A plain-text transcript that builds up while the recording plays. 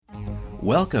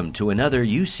Welcome to another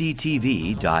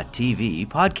UCTV.tv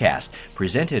podcast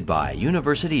presented by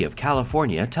University of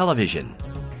California Television.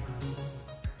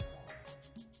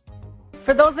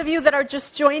 For those of you that are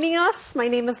just joining us, my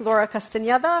name is Laura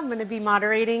Castañeda. I'm going to be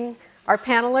moderating our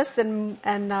panelists and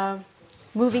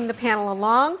moving the panel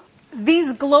along.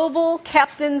 These global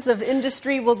captains of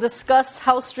industry will discuss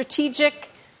how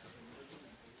strategic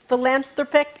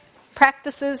philanthropic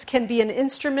practices can be an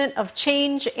instrument of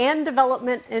change and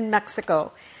development in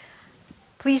Mexico.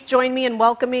 Please join me in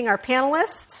welcoming our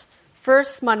panelists.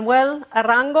 First, Manuel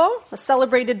Arango, a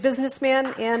celebrated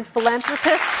businessman and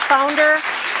philanthropist, founder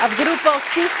of Grupo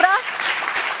Cifra,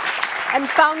 and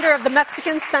founder of the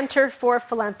Mexican Center for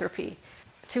Philanthropy.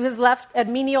 To his left,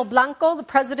 Herminio Blanco, the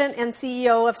president and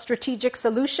CEO of Strategic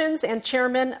Solutions and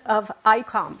chairman of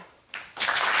ICOM.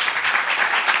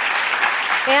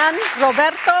 And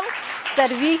Roberto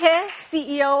Servitje,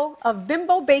 CEO of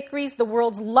Bimbo Bakeries, the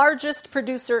world's largest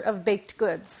producer of baked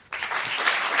goods.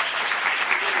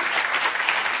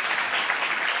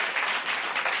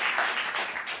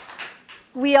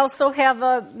 We also have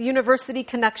a university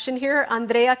connection here,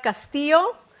 Andrea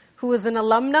Castillo, who is an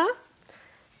alumna,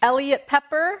 Elliot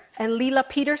Pepper and Lila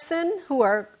Peterson, who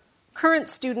are current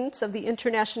students of the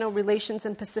International Relations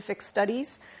and Pacific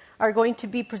Studies, are going to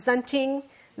be presenting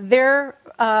their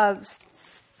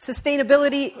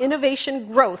Sustainability, Innovation,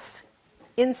 Growth,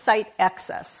 Insight,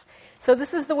 Access. So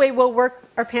this is the way we'll work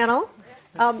our panel.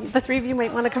 The three of you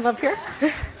might want to come up here.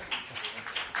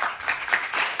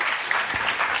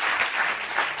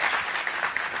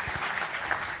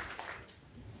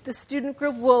 The student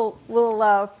group will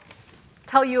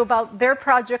tell you about their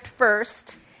project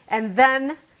first, and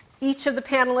then each of the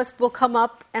panelists will come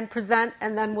up and present,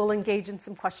 and then we'll engage in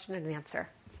some question and answer.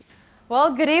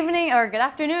 Well, good evening or good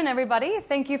afternoon, everybody.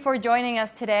 Thank you for joining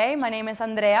us today. My name is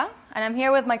Andrea, and I'm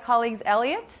here with my colleagues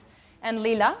Elliot and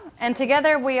Lila, and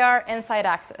together we are Insight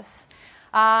Access.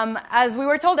 As we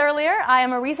were told earlier, I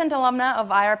am a recent alumna of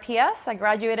IRPS. I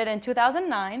graduated in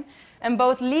 2009, and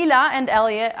both Lila and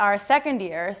Elliot are second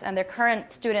years, and they're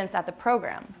current students at the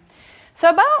program. So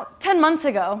about 10 months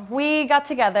ago, we got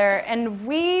together, and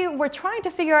we were trying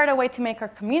to figure out a way to make our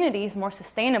communities more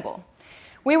sustainable.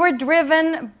 We were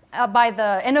driven by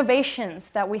the innovations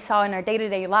that we saw in our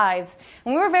day-to-day lives,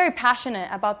 and we were very passionate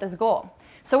about this goal.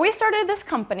 So we started this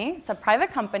company. It's a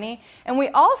private company, and we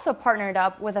also partnered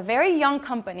up with a very young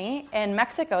company in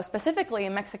Mexico, specifically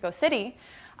in Mexico City,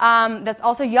 that's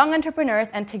also young entrepreneurs,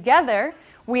 and together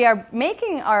we are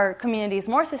making our communities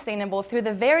more sustainable through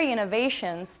the very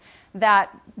innovations that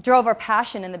drove our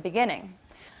passion in the beginning.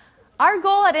 Our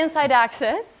goal at Insight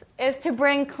Access is to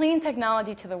bring clean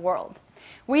technology to the world.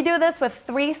 We do this with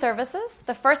 3 services.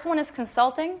 The first one is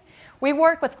consulting. We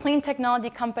work with clean technology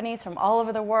companies from all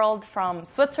over the world, from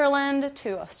Switzerland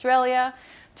to Australia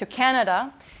to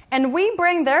Canada, and we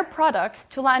bring their products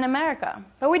to Latin America.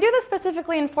 But we do this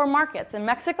specifically in 4 markets, in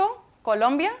Mexico,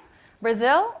 Colombia,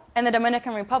 Brazil, and the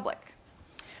Dominican Republic.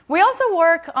 We also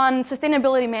work on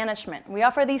sustainability management. We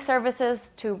offer these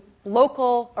services to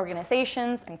local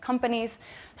organizations and companies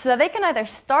so that they can either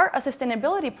start a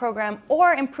sustainability program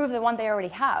or improve the one they already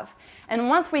have. And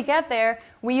once we get there,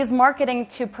 we use marketing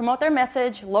to promote their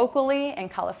message locally in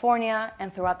California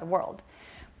and throughout the world.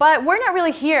 But we're not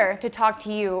really here to talk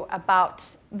to you about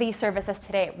these services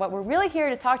today. What we're really here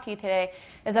to talk to you today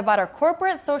is about our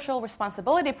corporate social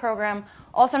responsibility program,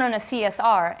 also known as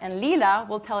CSR, and Lila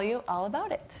will tell you all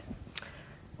about it.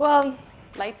 Well,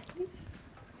 lights, please.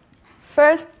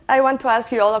 First, I want to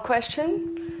ask you all a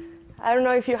question. I don't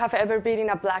know if you have ever been in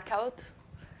a blackout.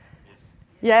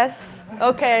 Yes?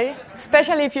 Okay.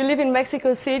 Especially if you live in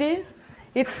Mexico City,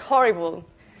 it's horrible.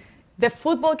 The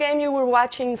football game you were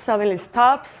watching suddenly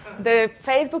stops. The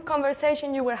Facebook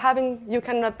conversation you were having, you're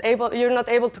not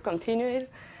able to continue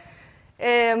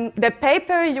it. The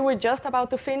paper you were just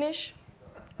about to finish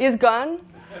is gone.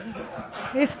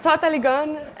 It's totally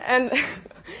gone. And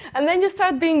then you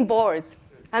start being bored.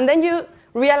 And then you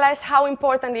realize how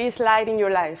important is light in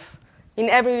your life, in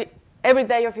every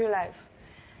day of your life.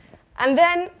 And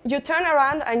then you turn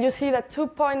around and you see that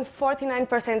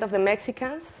 2.49% of the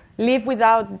Mexicans live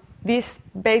without this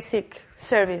basic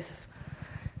service.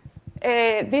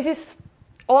 This is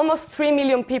almost 3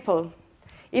 million people.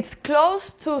 It's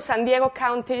close to San Diego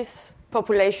County's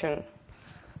population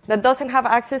that doesn't have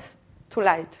access to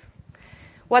light.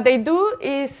 What they do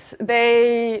is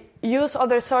they use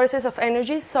other sources of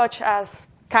energy, such as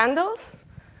candles,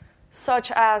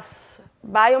 such as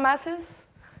biomasses,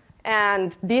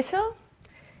 and diesel.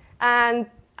 And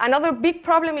another big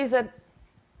problem is that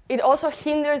it also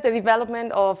hinders the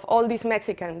development of all these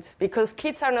Mexicans because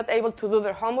kids are not able to do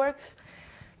their homeworks.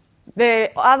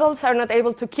 the adults are not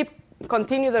able to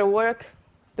continue their work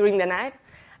during the night.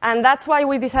 And that's why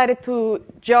we decided to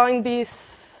join this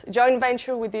joint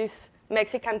venture with these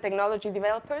Mexican technology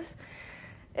developers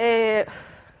they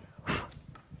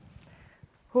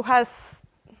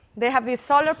have these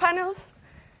solar panels.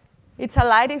 It's a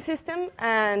lighting system,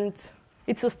 and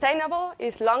it's sustainable,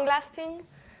 it's long-lasting,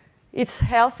 it's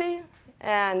healthy,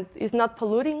 and it's not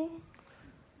polluting.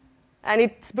 And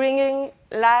it's bringing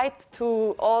light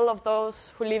to all of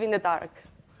those who live in the dark.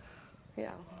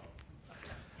 Yeah.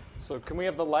 So can we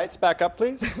have the lights back up,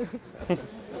 please?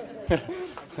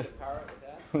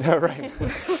 No, right.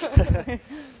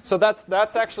 So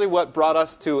that's actually what brought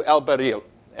us to El Barril.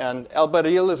 And El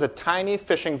Barril is a tiny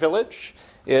fishing village.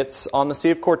 It's on the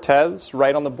Sea of Cortez,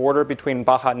 right on the border between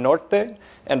Baja Norte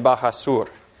and Baja Sur.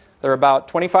 There are about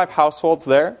 25 households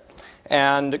there,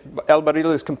 and El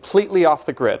Barril is completely off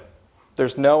the grid.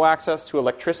 There's no access to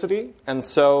electricity, and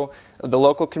so the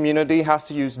local community has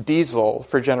to use diesel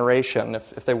for generation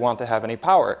if they want to have any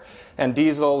power. And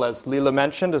diesel, as Lila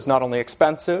mentioned, is not only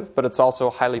expensive, but it's also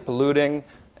highly polluting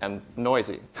and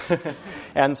noisy.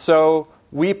 And so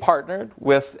we partnered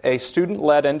with a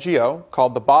student-led NGO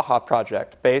called the Baja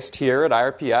Project, based here at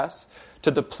IRPS,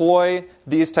 to deploy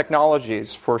these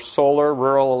technologies for solar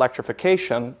rural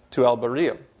electrification to El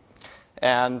Barril.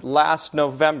 And last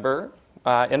November,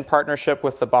 in partnership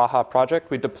with the Baja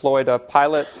Project, we deployed a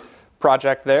pilot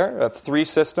project there of 3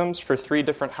 systems for 3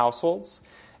 different households.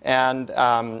 And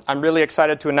I'm really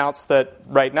excited to announce that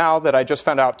right now that I just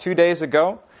found out 2 days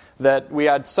ago that we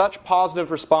had such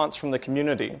positive response from the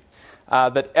community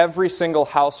that every single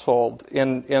household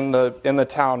in the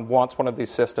town wants one of these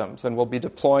systems, and we'll be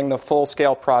deploying the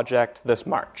full-scale project this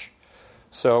March.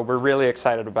 So we're really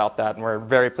excited about that, and we're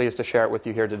very pleased to share it with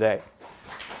you here today.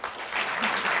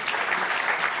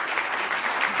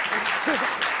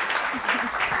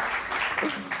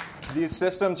 These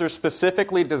systems are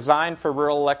specifically designed for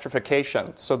rural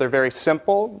electrification, so they're very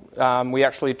simple. We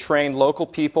actually train local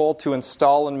people to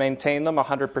install and maintain them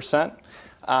 100%,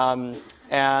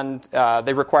 and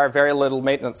they require very little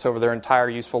maintenance over their entire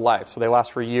useful life, so they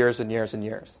last for years and years and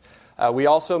years. We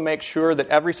also make sure that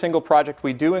every single project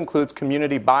we do includes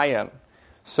community buy-in.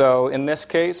 So in this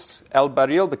case, El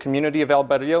Barril, the community of El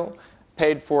Barril,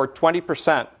 paid for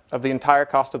 20% of the entire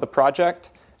cost of the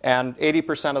project, and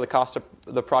 80% of the cost of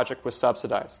the project was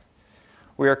subsidized.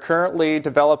 We are currently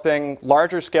developing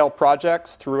larger scale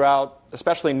projects throughout,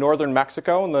 especially northern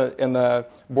Mexico in the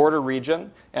border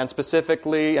region, and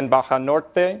specifically in Baja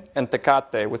Norte and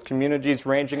Tecate, with communities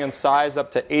ranging in size up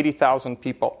to 80,000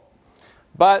 people.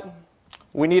 But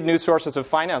we need new sources of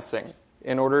financing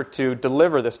in order to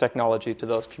deliver this technology to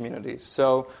those communities.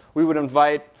 So we would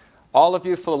invite all of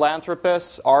you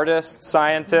philanthropists, artists,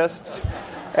 scientists,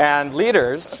 and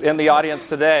leaders in the audience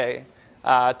today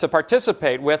to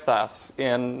participate with us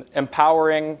in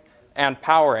empowering and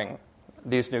powering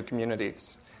these new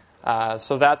communities.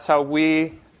 So that's how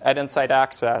we at Inside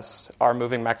Access are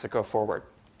moving Mexico forward.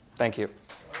 Thank you.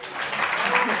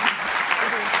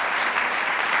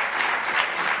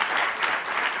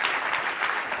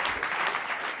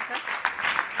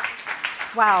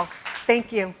 Wow,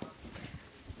 thank you.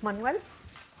 Manuel?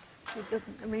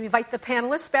 We invite the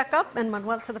panelists back up, and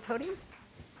Manuel to the podium.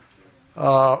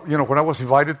 When I was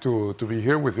invited to be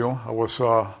here with you, I was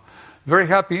very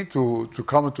happy to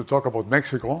come and to talk about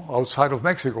Mexico outside of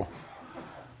Mexico.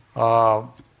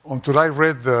 Until I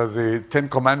read the 10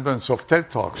 Commandments of TED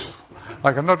Talks.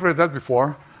 I had not read that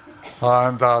before,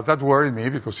 and that worried me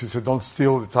because it said don't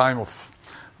steal the time of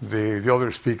the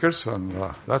other speakers, and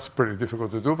that's pretty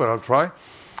difficult to do, but I'll try.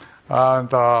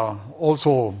 And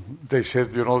also, they said,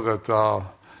 that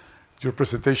your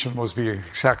presentation must be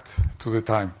exact to the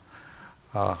time.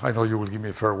 I know you will give me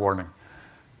a fair warning.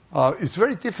 It's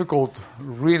very difficult,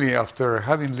 really, after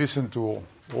having listened to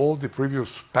all the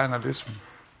previous panelists,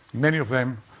 many of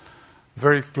them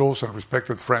very close and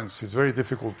respected friends. It's very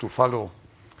difficult to follow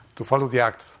the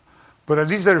act. But at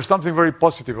least there is something very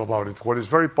positive about it. What is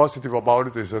very positive about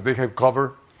it is that they have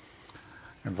covered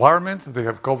environment, they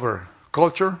have covered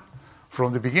culture,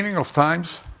 from the beginning of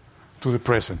times to the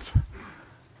present.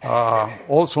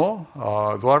 Also,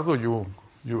 Eduardo,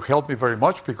 you helped me very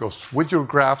much because with your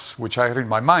graphs, which I had in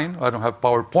my mind, I don't have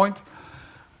PowerPoint,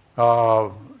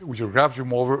 with your graphs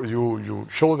you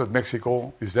show that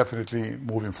Mexico is definitely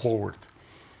moving forward.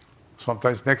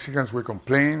 Sometimes Mexicans, we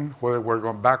complain whether we're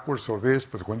going backwards or this,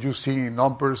 but when you see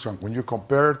numbers and when you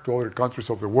compare to other countries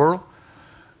of the world,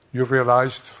 you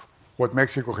realize what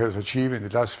Mexico has achieved in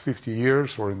the last 50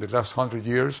 years or in the last 100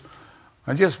 years.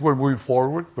 And yes, we're moving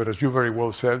forward, but as you very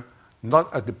well said,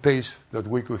 not at the pace that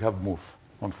we could have moved,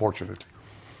 unfortunately.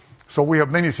 So we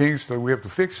have many things that we have to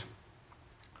fix.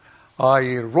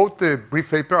 I wrote the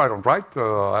brief paper. I don't write.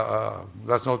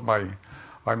 That's not my...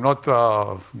 I'm not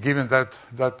given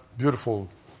that beautiful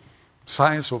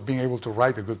science of being able to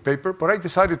write a good paper. But I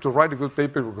decided to write a good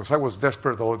paper because I was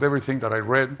desperate about everything that I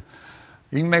read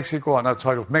in Mexico and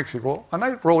outside of Mexico. And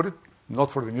I wrote it,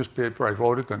 not for the newspaper. I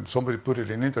wrote it, and somebody put it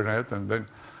in the internet, and then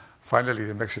finally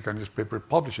the Mexican newspaper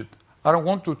published it. I don't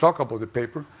want to talk about the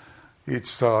paper.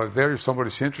 It's there. If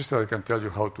somebody's interested, I can tell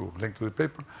you how to link to the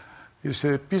paper. It's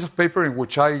a piece of paper in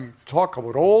which I talk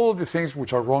about all the things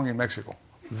which are wrong in Mexico.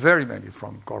 Very many,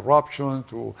 from corruption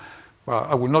to...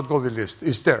 I will not go the list.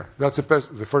 It's there. That's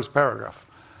the first paragraph.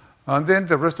 And then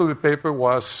the rest of the paper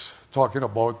was talking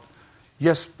about,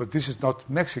 yes, but this is not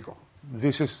Mexico.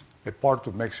 This is a part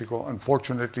of Mexico.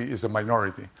 Unfortunately, is a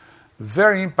minority.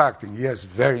 Very impacting, yes,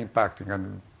 very impacting.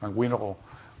 And we know,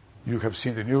 you have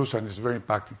seen the news, and it's very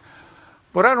impacting.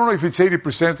 But I don't know if it's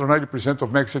 80% or 90%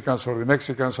 of Mexicans, or the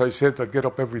Mexicans, I said, that get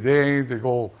up every day, they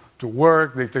go to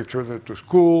work, they take children to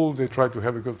school, they try to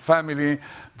have a good family,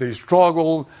 they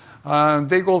struggle, and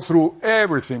they go through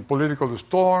everything, political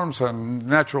storms and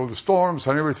natural storms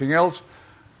and everything else.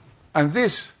 And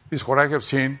this is what I have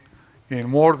seen in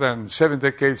more than 7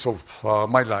 decades of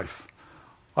my life.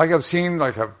 I have seen,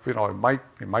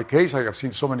 in my case, I have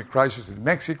seen so many crises in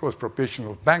Mexico, expropriation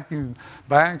of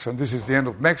banks, and this is the end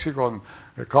of Mexico, and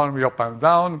the economy up and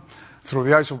down. Through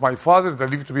the eyes of my father, that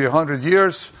lived to be 100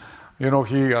 years, he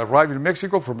arrived in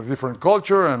Mexico from a different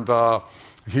culture, and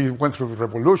he went through the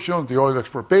revolution, the oil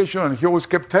expropriation, and he always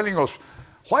kept telling us,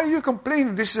 why are you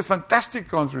complaining? This is a fantastic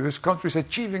country. This country is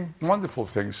achieving wonderful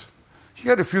things. He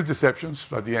had a few deceptions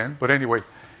at the end, but anyway,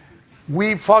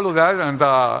 we follow that, and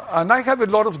I have a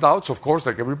lot of doubts, of course,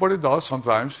 like everybody does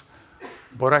sometimes,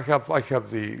 but I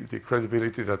have the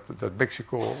credibility that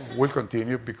Mexico will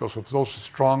continue because of those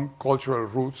strong cultural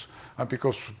roots, and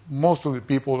because most of the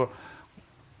people,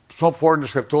 some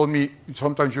foreigners have told me,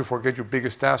 sometimes you forget your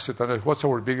biggest asset, and what's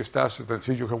our biggest asset? And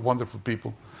say you have wonderful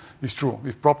people. It's true.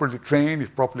 If properly trained,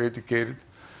 if properly educated.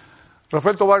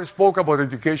 Rafael Tovar spoke about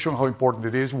education, how important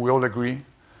it is. We all agree.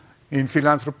 In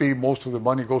philanthropy, most of the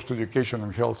money goes to education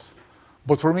and health.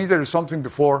 But for me, there is something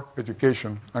before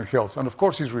education and health. And of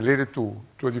course, it's related to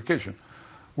education,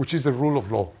 which is the rule of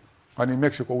law. And in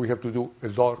Mexico, we have to do a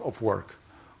lot of work.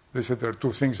 They said there are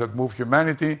two things that move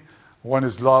humanity. One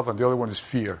is love, and the other one is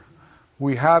fear.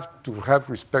 We have to have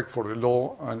respect for the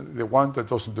law, and the one that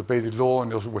doesn't obey the law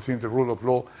and is within the rule of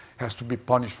law has to be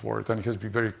punished for it, and it has to be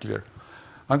very clear.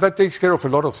 And that takes care of a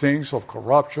lot of things, of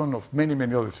corruption, of many,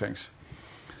 many other things.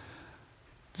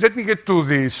 Let me get to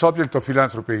the subject of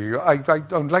philanthropy. I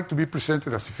don't like to be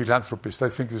presented as a philanthropist. I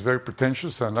think it's very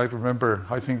pretentious, and I remember,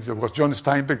 I think it was John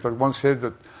Steinbeck that once said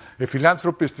that a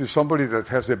philanthropist is somebody that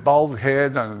has a bald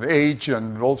head and age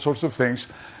and all sorts of things,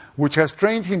 which has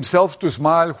trained himself to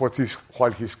smile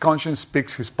while his conscience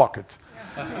picks his pocket.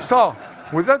 So,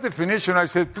 with that definition, I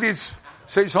said, please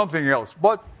say something else.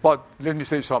 But let me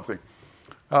say something.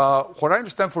 What I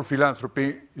understand for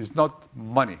philanthropy is not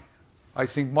money. I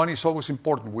think money is always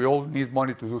important. We all need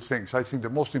money to do things. I think the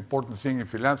most important thing in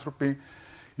philanthropy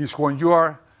is when you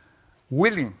are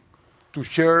willing to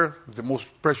share the most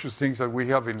precious things that we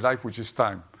have in life, which is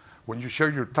time. When you share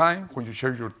your time, when you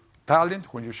share your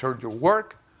talent, when you share your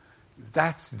work,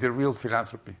 that's the real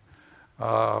philanthropy.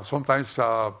 Sometimes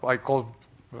I call,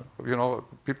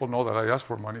 people know that I ask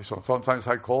for money, so sometimes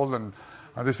I call and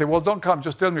they say, well, don't come,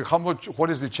 just tell me what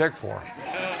is the check for?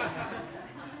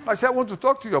 I say, I want to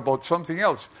talk to you about something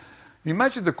else.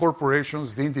 Imagine the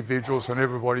corporations, the individuals, and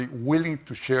everybody willing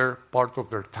to share part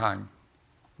of their time.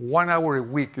 1 hour a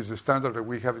week is the standard that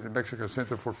we have in the Mexican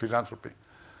Center for Philanthropy.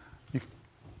 If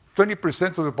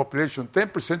 20% of the population,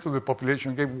 10% of the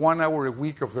population gave 1 hour a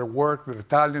week of their work, their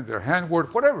talent, their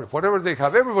handwork, whatever they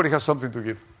have, everybody has something to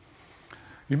give.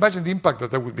 Imagine the impact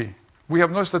that would be. We have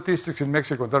no statistics in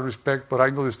Mexico in that respect, but I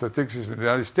know the statistics in the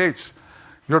United States.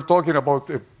 You're talking about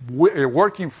a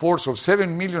working force of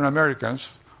 7 million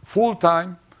Americans,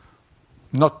 full-time,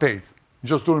 not paid,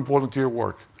 just doing volunteer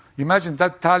work. Imagine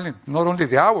that talent, not only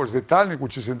the hours, the talent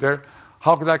which is in there,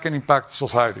 how that can impact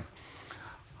society.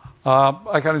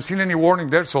 I haven't seen any warning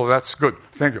there, so that's good.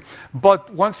 Thank you.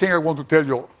 But one thing I want to tell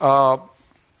you,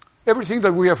 everything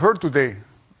that we have heard today,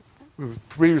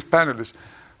 previous panelists,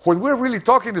 what we're really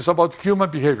talking is about human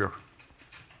behavior.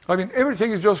 I mean,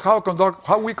 everything is just how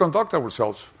we conduct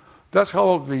ourselves. That's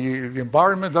how the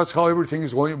environment, that's how everything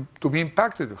is going to be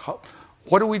impacted.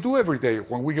 What do we do every day?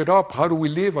 When we get up, how do we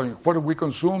live? I mean, what do we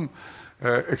consume,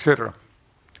 etc.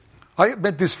 I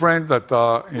met this friend that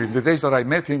in the days that I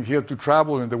met him, he had to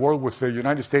travel in the world with the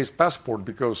United States passport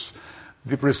because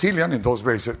The Brazilian, in those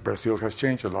days, Brazil has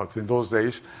changed a lot. In those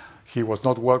days, he was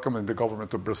not welcome in the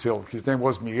government of Brazil. His name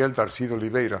was Miguel Darcy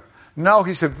Oliveira. Now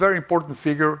he's a very important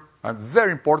figure and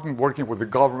very important working with the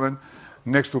government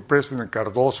next to President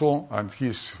Cardoso, and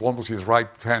he's almost his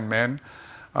right-hand man.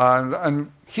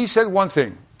 And he said one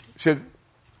thing. He said,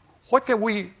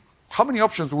 how many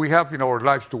options do we have in our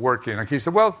lives to work in? And he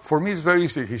said, well, for me it's very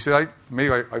easy. He said,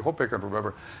 I hope I can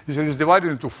remember. He said, it's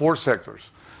divided into 4 sectors.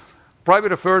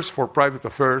 Private affairs for private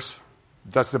affairs,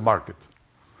 that's the market.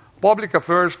 Public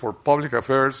affairs for public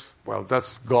affairs, well,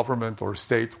 that's government or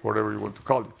state, whatever you want to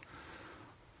call it.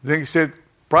 Then he said,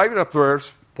 private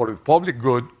affairs for the public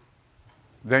good,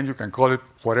 then you can call it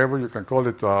whatever. You can call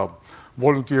it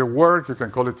volunteer work, you can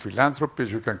call it philanthropy,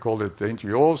 you can call it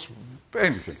NGOs,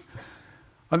 anything.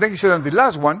 And then he said, and the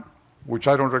last one, which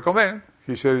I don't recommend,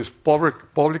 he said is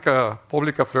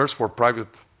public affairs for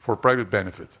private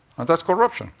benefit. And that's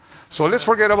corruption. So let's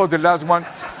forget about the last one,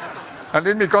 and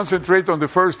let me concentrate on the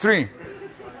first 3.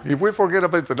 If we forget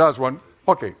about the last one,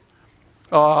 okay.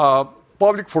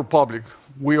 Public for public,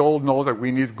 we all know that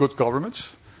we need good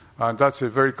governments, and that's a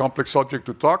very complex subject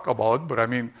to talk about, but I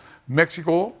mean,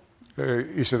 Mexico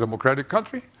is a democratic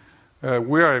country.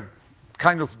 We are a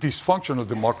kind of dysfunctional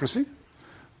democracy,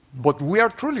 but we are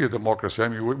truly a democracy. I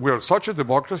mean, we are such a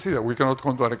democracy that we cannot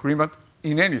come to an agreement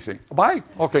in anything. Why?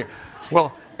 Okay.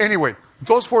 Well, anyway,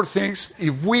 those 4 things,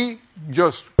 if we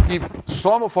just give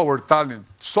some of our talent,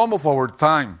 some of our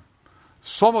time,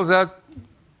 some of that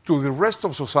to the rest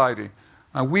of society,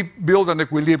 and we build an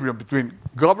equilibrium between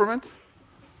government,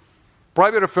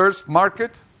 private affairs,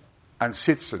 market, and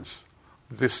citizens.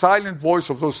 The silent voice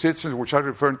of those citizens, which I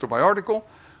refer to my article,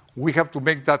 we have to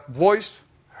make that voice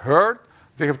heard.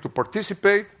 They have to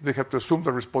participate. They have to assume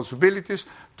the responsibilities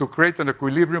to create an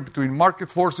equilibrium between market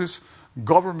forces,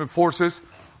 government forces,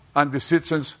 and the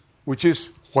citizens, which is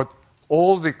what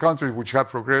all the countries which have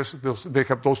progressed, they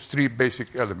have those 3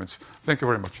 basic elements. Thank you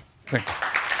very much. Thank you.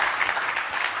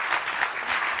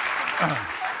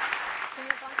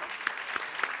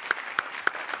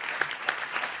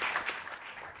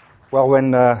 Well,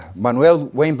 when Manuel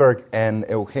Weinberg and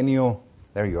Eugenio,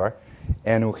 there you are,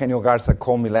 and Eugenio Garza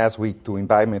called me last week to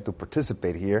invite me to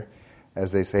participate here,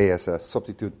 as they say, as a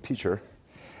substitute teacher,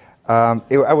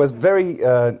 I was very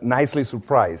nicely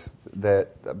surprised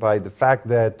by the fact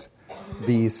that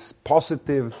this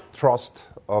positive thrust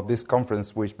of this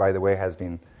conference, which, by the way, has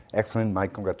been excellent. My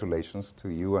congratulations to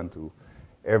you and to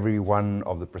every one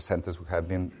of the presenters who have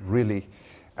been really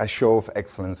a show of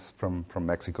excellence from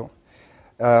Mexico.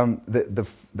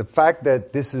 The fact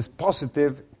that this is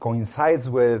positive coincides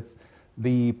with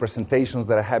the presentations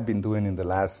that I have been doing in the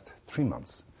last 3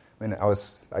 months. I mean,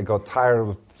 I got tired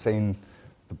of saying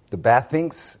the bad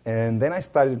things, and then I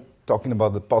started talking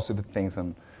about the positive things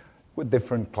and with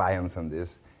different clients on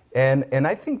this. And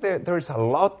I think that there is a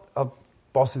lot of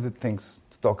positive things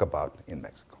to talk about in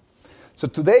Mexico. So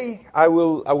today I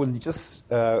will just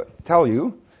tell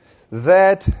you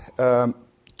that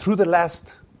through the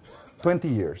last 20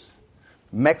 years,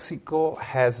 Mexico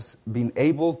has been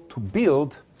able to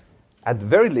build, at the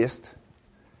very least,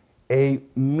 a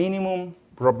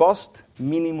robust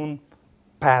minimum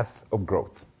path of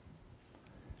growth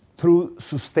through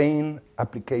sustained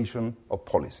application of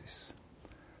policies.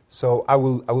 So I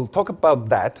will talk about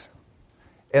that.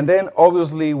 And then,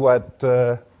 obviously, what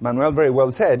Manuel very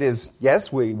well said is,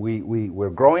 yes, we're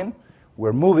growing,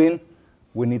 we're moving,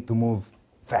 we need to move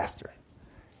faster.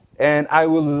 And I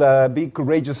will be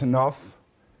courageous enough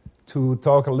to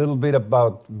talk a little bit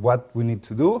about what we need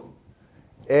to do.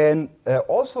 And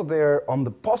also there, on the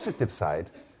positive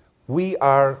side, we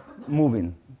are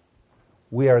moving.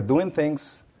 We are doing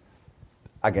things,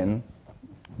 again,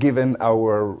 given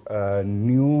our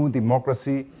new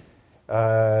democracy,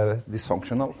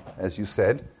 dysfunctional, as you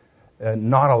said,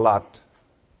 not a lot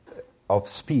of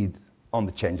speed on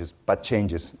the changes, but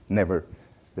changes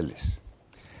nevertheless.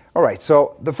 All right,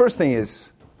 so the first thing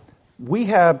is we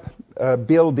have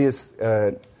built this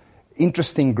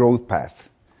interesting growth path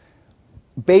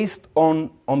based on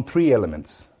 3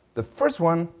 elements. The first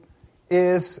one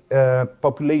is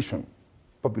population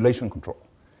control.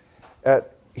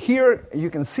 Here you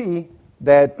can see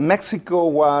that Mexico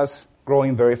was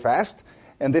growing very fast,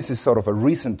 and this is sort of a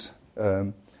recent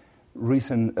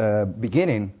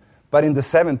beginning, but in the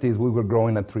 70s we were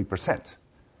growing at 3%.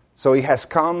 So it has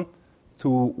come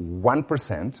to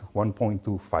 1%,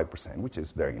 1.25%, which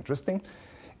is very interesting.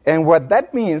 And what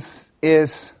that means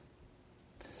is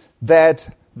that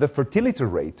the fertility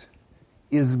rate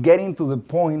is getting to the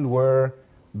point where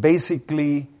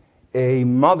basically a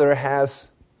mother has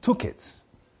 2 kids,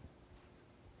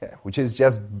 which is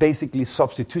just basically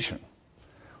substitution.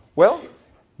 Well,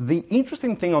 the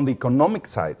interesting thing on the economic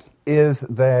side is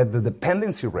that the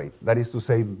dependency rate, that is to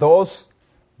say, those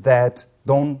that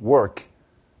don't work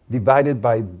divided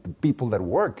by the people that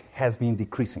work, has been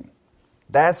decreasing.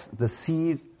 That's the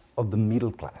seed of the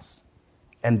middle class.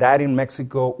 And that in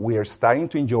Mexico, we are starting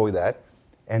to enjoy that,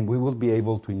 and we will be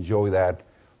able to enjoy that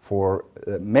for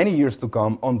many years to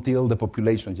come until the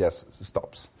population just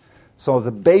stops. So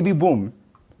the baby boom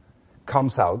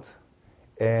comes out,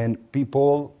 and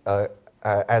people,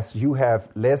 as you have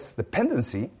less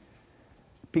dependency,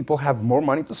 people have more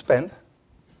money to spend,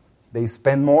 they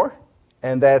spend more,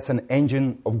 and that's an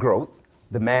engine of growth,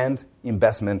 demand,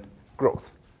 investment,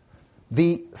 growth.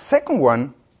 The second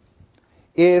one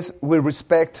is with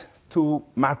respect to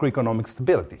macroeconomic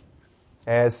stability.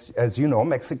 As you know,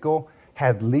 Mexico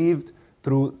had lived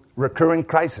through recurring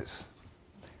crises,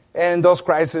 and those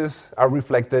crises are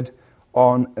reflected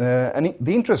on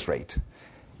the interest rate.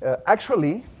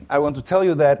 Actually, I want to tell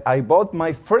you that I bought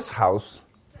my first house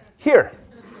here.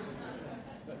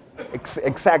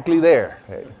 Exactly there.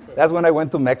 That's when I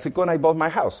went to Mexico and I bought my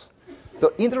house.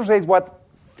 The interest rate was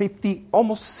 50,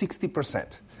 almost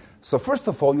 60%. So first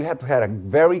of all, you have to have a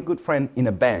very good friend in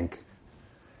a bank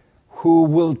who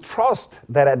will trust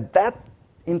that at that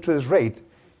interest rate,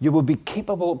 you will be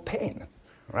capable of paying,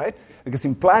 right? Because it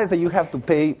implies that you have to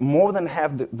pay more than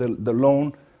half the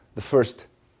loan the first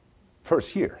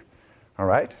year, all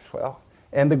right? Well,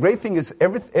 and the great thing is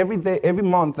every day, every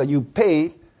month that you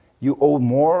pay, you owe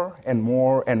more and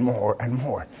more and more and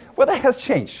more. Well, that has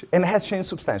changed, and it has changed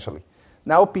substantially.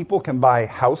 Now people can buy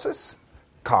houses,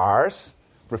 cars,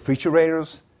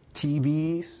 refrigerators,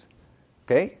 TVs,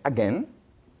 okay? Again,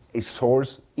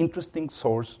 interesting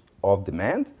source of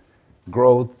demand,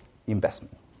 growth,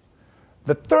 investment.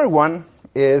 The third one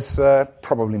is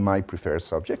probably my preferred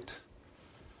subject,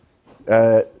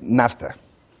 NAFTA.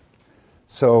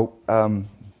 So,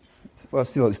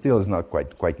 still is not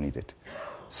quite needed.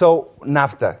 So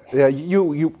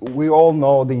NAFTA, we all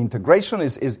know the integration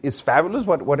is fabulous.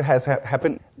 What has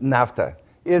happened? NAFTA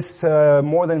is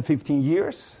more than 15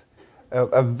 years,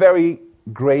 a very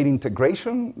great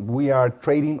integration. We are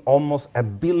trading almost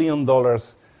 $1 billion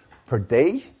per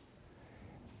day.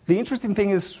 The interesting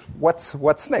thing is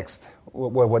what's next.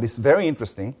 What is very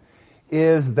interesting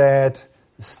is that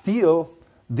still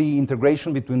the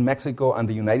integration between Mexico and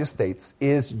the United States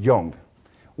is young.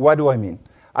 What do I mean?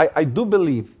 I do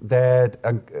believe that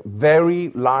a very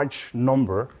large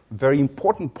number, very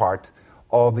important part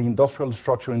of the industrial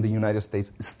structure in the United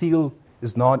States still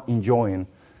is not enjoying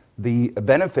the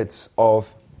benefits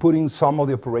of putting some of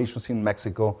the operations in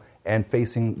Mexico and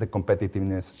facing the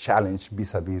competitiveness challenge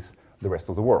vis-a-vis the rest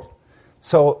of the world.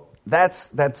 So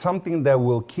that's something that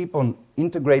will keep on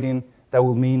integrating, that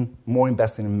will mean more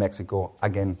investing in Mexico,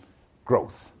 again,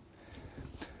 growth.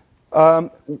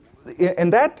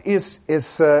 And that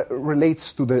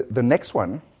relates to the next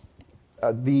one.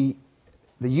 The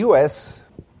U.S.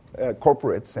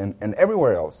 Corporates and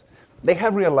everywhere else, they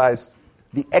have realized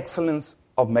the excellence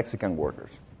of Mexican workers.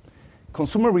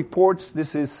 Consumer Reports,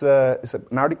 this is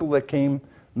an article that came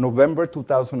November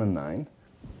 2009,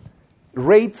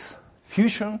 rates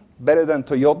Fusion better than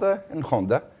Toyota and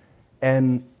Honda,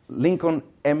 and Lincoln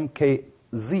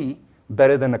MKZ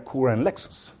better than Acura and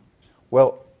Lexus.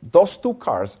 Well, those two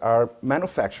cars are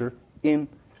manufactured in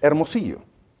Hermosillo.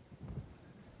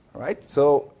 All right?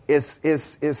 So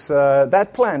that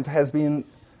plant has been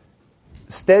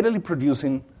steadily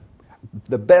producing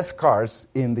the best cars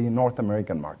in the North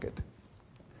American market.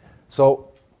 So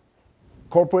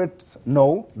corporates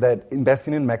know that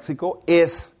investing in Mexico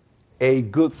is a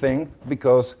good thing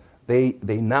because they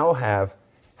now have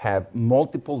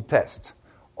multiple tests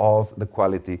of the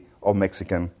quality of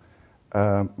Mexican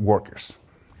workers.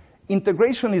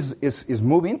 Integration is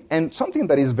moving, and something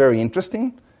that is very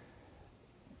interesting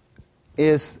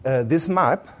is this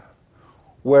map,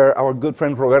 where our good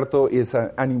friend Roberto is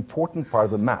an important part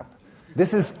of the map.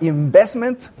 This is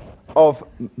investment of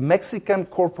Mexican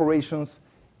corporations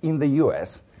in the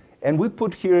U.S., and we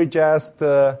put here just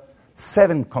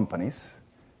 7 companies.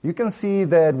 You can see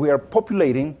that we are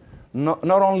populating not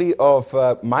only of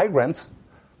migrants,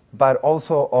 but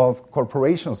also of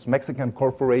corporations, Mexican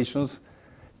corporations,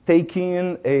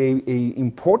 taking a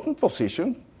important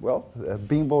position. Well,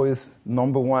 Bimbo is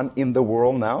number 1 in the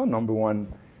world now, number 1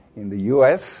 in the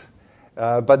U.S.,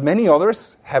 but many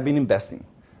others have been investing.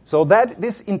 So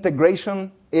this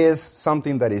integration is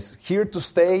something that is here to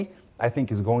stay, I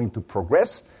think is going to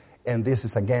progress, and this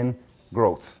is, again,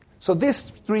 growth. So these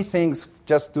 3 things,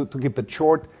 just to keep it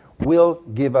short, will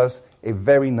give us a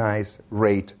very nice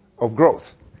rate of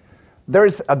growth. There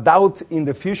is a doubt in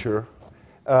the future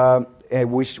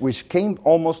which came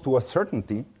almost to a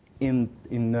certainty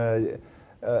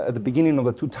at the beginning of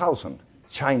the 2000s,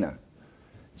 China.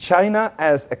 China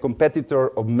as a competitor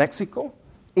of Mexico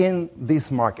in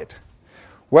this market.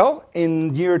 Well,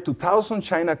 in year 2000,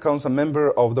 China becomes a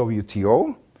member of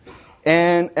WTO,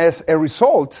 and as a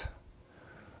result,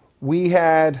 we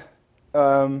had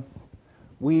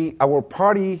our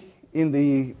party in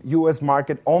the U.S.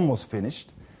 market almost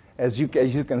finished. As you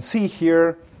can see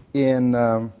here, in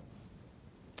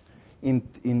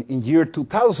year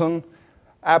 2000,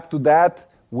 up to that,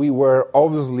 we were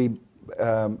obviously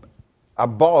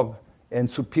above and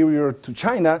superior to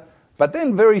China. But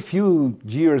then very few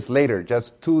years later,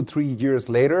 just 2-3 years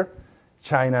later,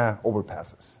 China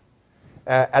overpasses.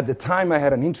 At the time, I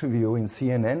had an interview in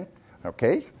CNN,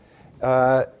 okay?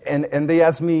 And they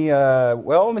asked me,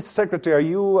 well, Mr. Secretary,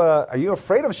 are you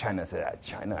afraid of China? I said,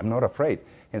 China, I'm not afraid.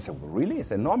 And I said, well, really? I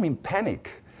said, no, I'm in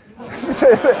panic.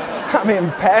 I'm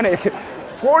in panic.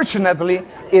 Fortunately,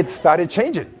 it started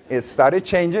changing.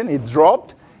 It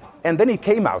dropped, and then it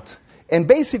came out. And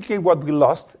basically what we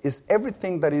lost is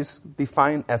everything that is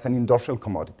defined as an industrial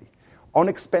commodity.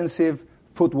 Inexpensive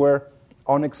footwear,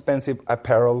 inexpensive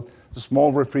apparel,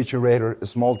 small refrigerator, a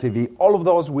small TV, all of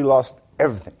those, we lost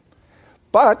everything.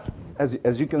 But,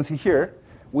 as you can see here,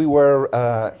 we were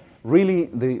really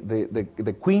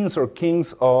the queens or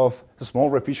kings of small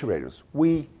refrigerators.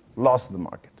 We lost the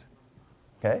market,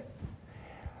 okay?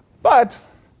 But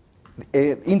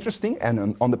interesting,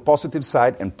 and on the positive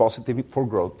side, and positive for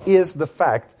growth, is the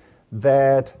fact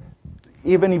that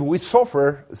even if we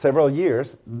suffer several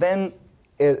years, then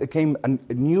it came a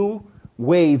new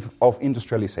wave of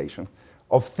industrialization,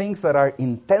 of things that are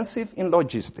intensive in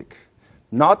logistics.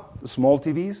 Not small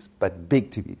TVs, but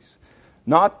big TVs.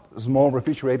 Not small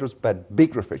refrigerators, but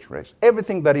big refrigerators.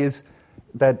 Everything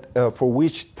for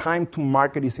which time to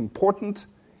market is important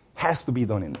has to be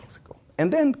done in Mexico.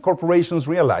 And then corporations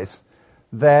realize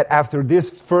that after this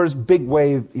first big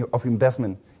wave of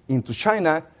investment into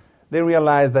China, they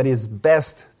realize that it's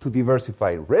best to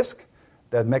diversify risk,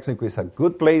 that Mexico is a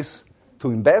good place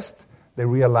to invest. They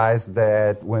realize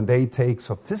that when they take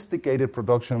sophisticated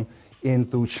production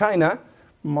into China,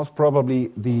 most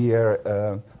probably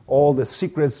all the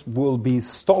secrets will be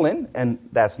stolen, and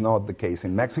that's not the case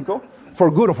in Mexico,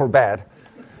 for good or for bad.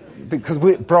 Because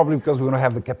we don't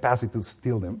have the capacity to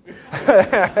steal them.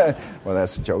 Well,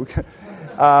 that's a joke.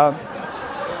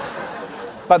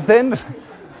 But then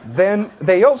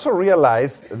they also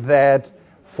realized that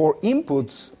for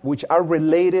inputs which are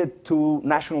related to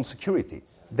national security,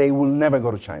 they will never go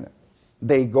to China.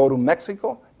 They go to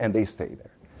Mexico and they stay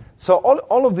there. So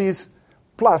all of these,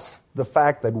 plus the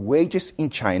fact that wages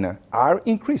in China are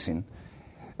increasing,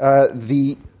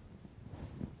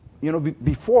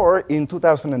 before, in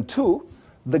 2002,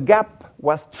 the gap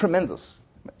was tremendous,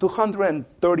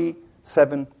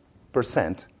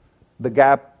 237%, the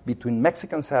gap between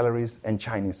Mexican salaries and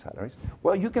Chinese salaries.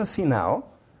 Well, you can see now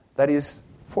that is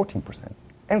 14%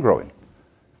 and growing.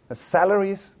 The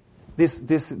salaries,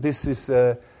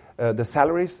 the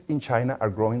salaries in China are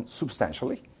growing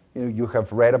substantially. You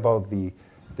have read about the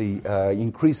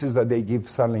increases that they give,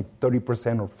 suddenly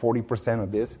 30% or 40%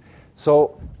 of this.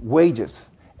 So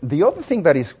wages. The other thing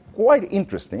that is quite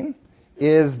interesting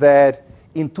is that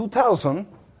in 2000,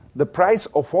 the price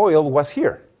of oil was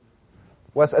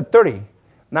at 30.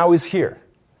 Now it's here.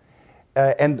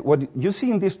 And what you see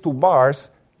in these two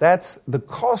bars, that's the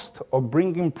cost of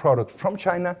bringing product from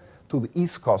China to the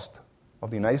east coast of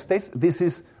the United States. This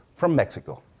is from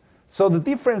Mexico. So the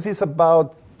difference is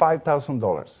about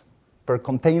 $5,000 per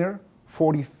container,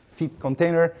 40-feet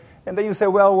container. And then you say,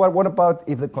 well, what about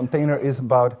if the container is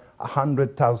about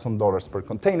 $100,000 per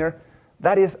container?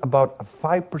 That is about a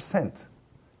 5%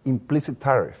 implicit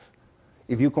tariff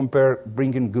if you compare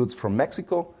bringing goods from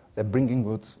Mexico and bringing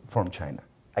goods from China.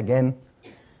 Again,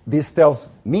 this tells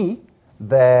me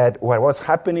that what was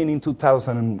happening in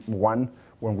 2001,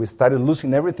 when we started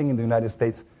losing everything in the United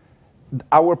States,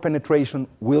 our penetration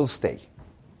will stay.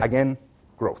 Again,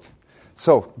 growth.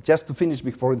 So, just to finish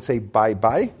before we say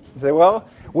bye-bye, say, well,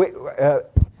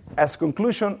 as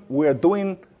conclusion, we are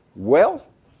doing well.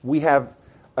 We have,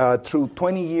 through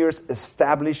 20 years,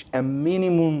 established a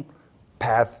minimum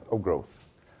path of growth.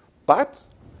 But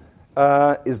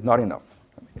it's not enough.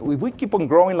 If we keep on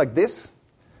growing like this,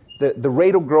 the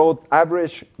rate of growth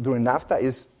average during NAFTA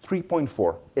is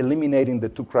 3.4. Eliminating the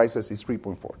two crises is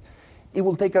 3.4. It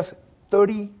will take us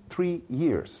 33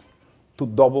 years to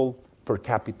double per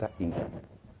capita income.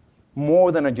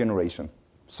 More than a generation.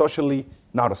 Socially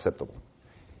not acceptable.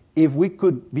 If we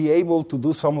could be able to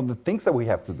do some of the things that we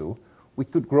have to do, we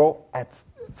could grow at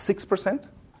 6%,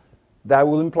 that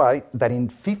will imply that in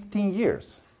 15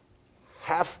 years,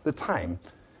 half the time,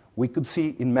 we could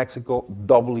see in Mexico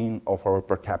doubling of our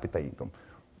per capita income.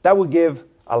 That would give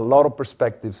a lot of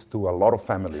perspectives to a lot of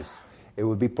families. It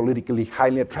would be politically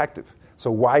highly attractive.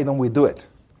 So why don't we do it?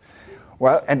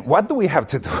 Well, and what do we have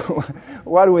to do?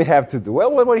 What do we have to do?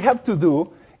 Well, what we have to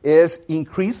do is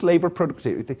increase labor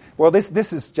productivity. Well,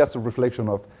 this is just a reflection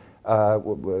of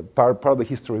part of the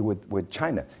history with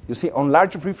China. You see, on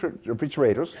large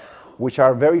refrigerators, which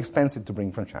are very expensive to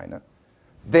bring from China,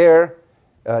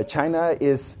 China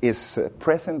is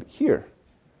present here.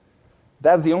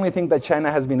 That's the only thing that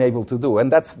China has been able to do,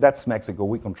 and that's Mexico.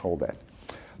 We control that.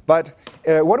 But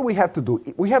what do we have to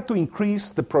do? We have to increase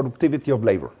the productivity of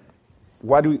labor.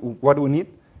 What do we need?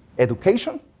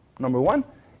 Education, number one,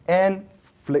 and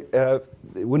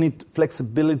we need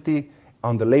flexibility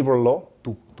on the labor law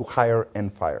to hire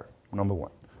and fire, number one.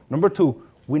 Number two,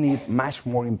 we need much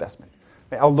more investment.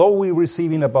 Although we're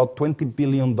receiving about $20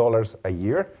 billion a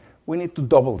year, we need to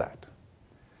double that.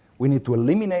 We need to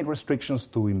eliminate restrictions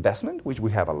to investment, which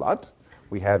we have a lot.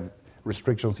 We have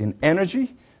restrictions in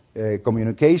energy,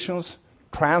 communications,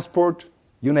 transport,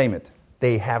 you name it.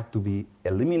 They have to be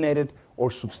eliminated or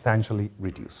substantially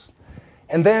reduced.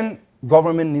 And then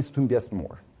government needs to invest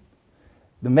more.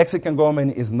 The Mexican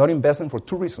government is not investing for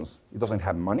two reasons. It doesn't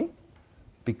have money,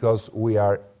 because we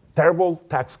are terrible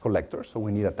tax collectors, so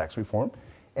we need a tax reform.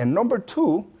 And number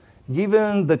two,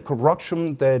 given the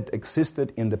corruption that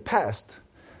existed in the past,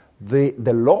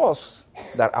 the laws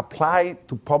that apply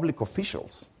to public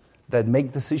officials that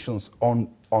make decisions on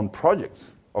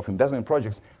projects, of investment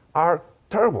projects, are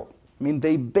terrible. I mean,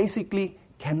 they basically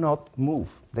cannot move.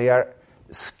 They are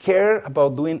scared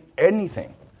about doing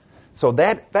anything. So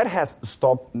that has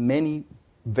stopped many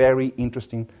very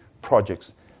interesting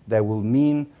projects that will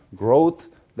mean growth,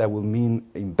 that will mean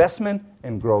investment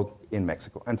and growth in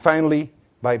Mexico. And finally,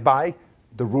 bye-bye,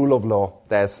 the rule of law,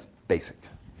 that's basic.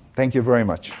 Thank you very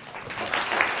much.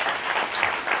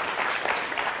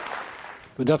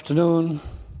 Good afternoon.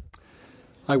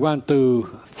 I want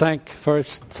to thank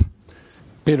first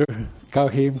Peter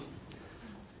Caughey,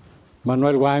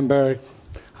 Manuel Weinberg,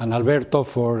 and Alberto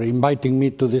for inviting me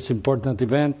to this important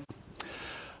event.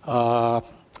 I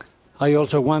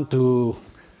also want to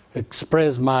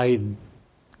express my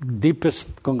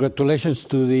deepest congratulations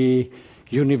to the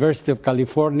University of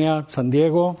California, San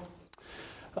Diego,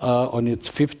 on its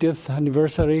 50th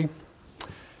anniversary.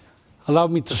 Allow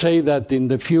me to say that in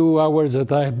the few hours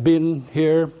that I have been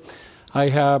here, I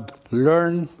have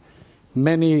learned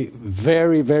many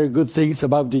very, very good things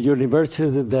about the university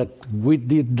that we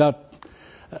did not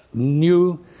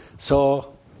knew.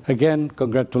 So, again,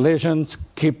 congratulations.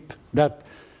 Keep that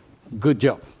good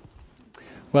job.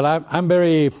 Well, I'm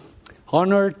very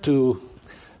honored to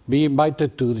be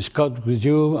invited to discuss with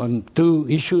you on two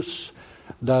issues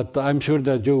that I'm sure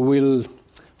that you will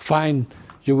find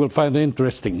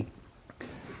interesting.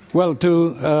 Well,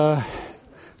 to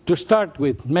start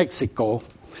with Mexico,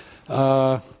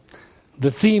 the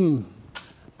theme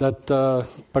that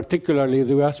particularly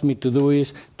they asked me to do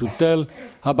is to tell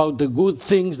about the good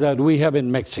things that we have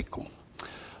in Mexico.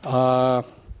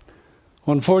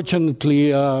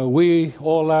 Unfortunately, we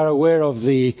all are aware of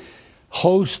the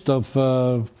host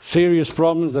of serious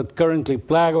problems that currently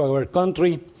plague our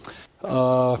country.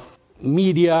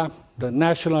 Media, the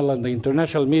national and the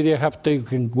international media, have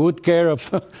taken good care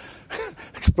of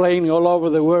explaining all over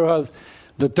the world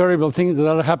the terrible things that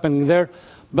are happening there.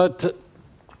 But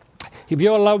if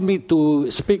you allow me to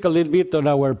speak a little bit on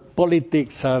our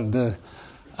politics and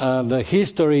the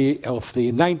history of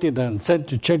the 19th and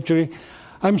 20th century,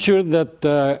 I'm sure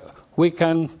that we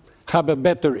can have a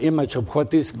better image of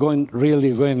what is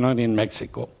really going on in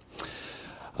Mexico.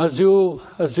 As you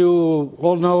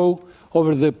all know,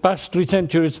 over the past 3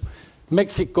 centuries,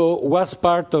 Mexico was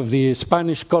part of the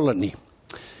Spanish colony.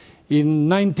 In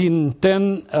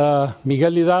 1910,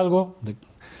 Miguel Hidalgo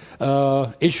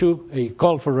issued a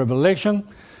call for revolution,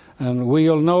 and we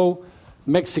all know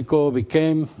Mexico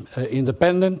became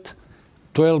independent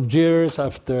 12 years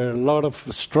after a lot of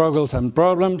struggles and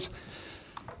problems.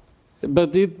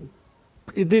 But it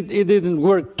didn't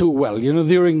work too well. You know,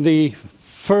 during the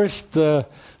first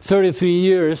 33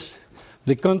 years,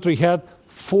 the country had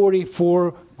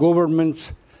 44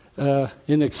 governments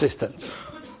in existence.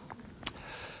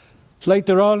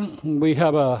 Later on, we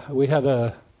had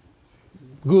a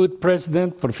good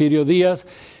president, Porfirio Diaz.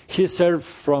 He served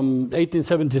from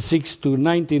 1876 to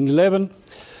 1911.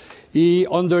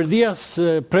 Under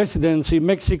Diaz's presidency,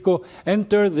 Mexico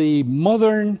entered the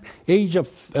modern age of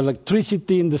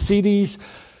electricity in the cities.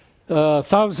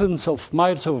 Thousands of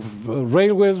miles of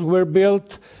railways were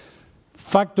built.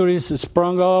 factories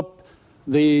sprung up,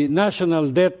 the national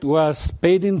debt was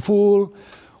paid in full,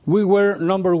 we were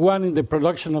number one in the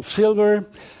production of silver,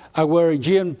 our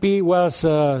GNP was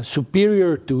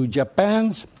superior to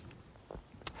Japan's,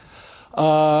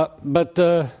 but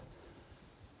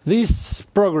this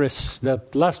progress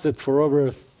that lasted for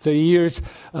over 30 years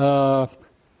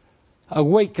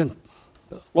awakened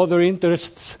other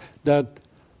interests that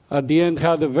at the end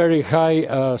had a very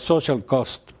high social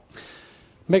cost.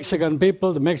 Mexican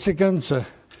people, the Mexicans,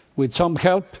 with some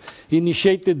help,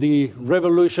 initiated the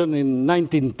revolution in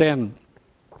 1910.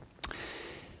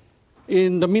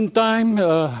 In the meantime,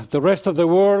 the rest of the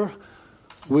world,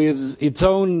 with its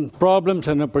own problems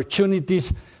and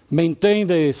opportunities,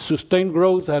 maintained a sustained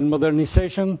growth and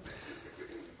modernization.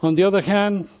 On the other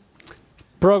hand,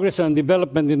 progress and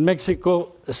development in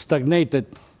Mexico stagnated.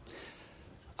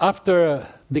 After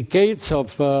decades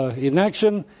of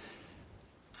inaction,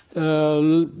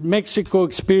 Mexico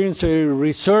experienced a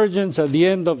resurgence at the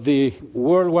end of the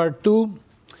World War II.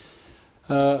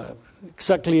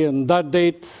 Exactly on that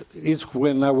date is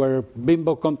when our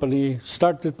Bimbo company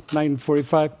started,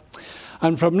 1945.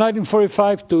 And from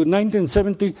 1945 to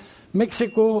 1970,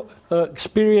 Mexico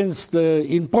experienced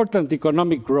important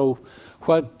economic growth,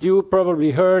 what you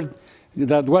probably heard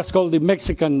that was called the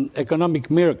Mexican economic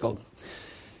miracle.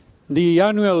 The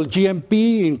annual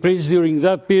GNP increase during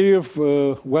that period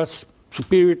was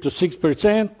superior to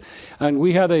 6%, and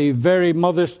we had a very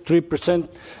modest 3%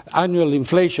 annual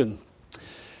inflation.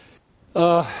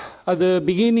 At the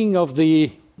beginning of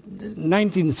the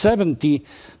 1970,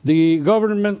 the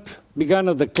government began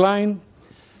a decline.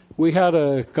 We had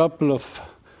a couple of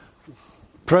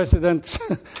presidents.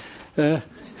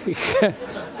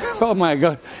 Oh my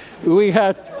God. We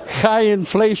had high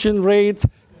inflation rates,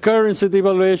 currency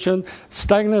devaluation,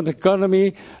 stagnant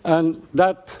economy, and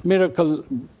that miracle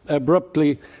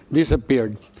abruptly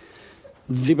disappeared.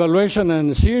 Devaluation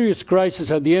and serious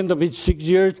crisis at the end of each 6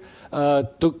 years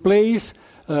took place,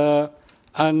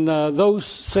 and those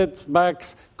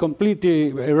setbacks completely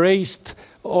erased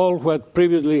all what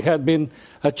previously had been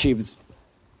achieved.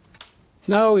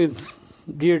 Now, in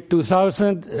the year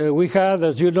 2000, we had,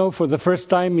 as you know, for the first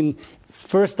time in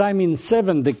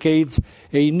 7 decades,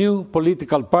 a new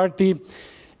political party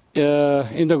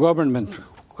in the government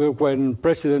when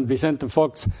President Vicente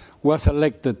Fox was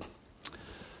elected.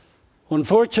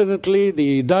 Unfortunately,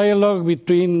 the dialogue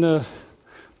between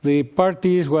the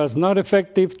parties was not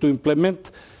effective to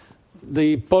implement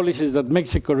the policies that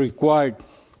Mexico required.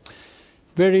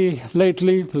 Very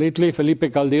lately,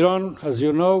 Felipe Calderón, as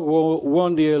you know,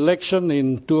 won the election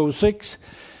in 2006.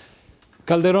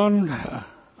 Calderón,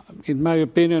 in my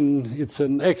opinion, it's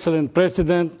an excellent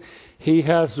president. He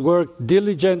has worked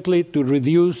diligently to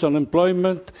reduce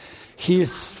unemployment.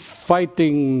 He's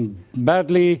fighting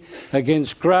badly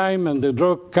against crime and the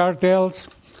drug cartels.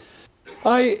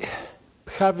 I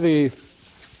have the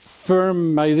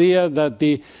firm idea that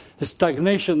the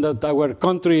stagnation that our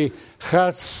country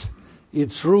has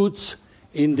its roots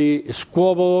in the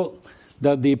squabble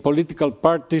that the political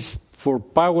parties for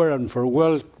power and for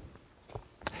wealth.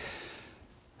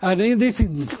 And in this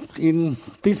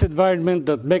environment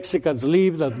that Mexicans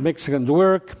live, that Mexicans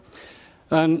work,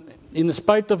 and in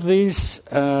spite of this,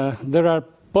 there are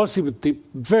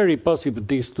very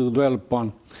possibilities to dwell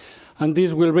upon. And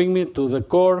this will bring me to the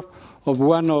core of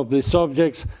one of the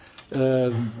subjects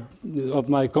of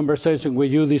my conversation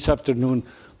with you this afternoon,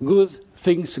 good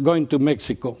things going to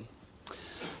Mexico.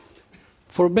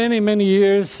 For many, many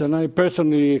years, and I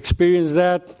personally experienced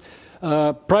that,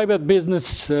 private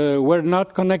business were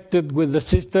not connected with the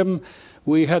system.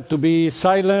 We had to be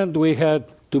silent, we had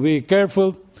to be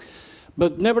careful.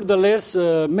 But nevertheless,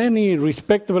 many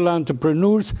respectable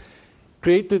entrepreneurs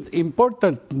created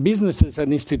important businesses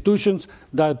and institutions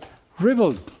that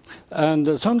rivaled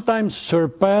and sometimes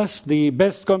surpassed the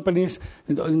best companies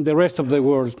in the rest of the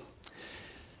world.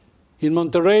 In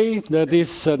Monterrey, that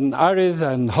is an arid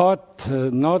and hot,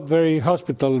 not very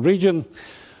hospitable region,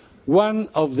 one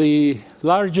of the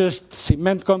largest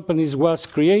cement companies was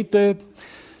created,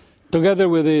 together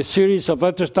with a series of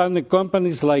outstanding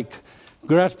companies like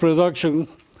grass production,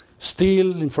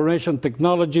 steel, information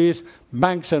technologies,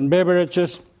 banks and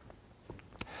beverages.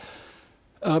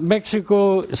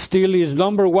 Mexico still is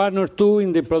number 1 or 2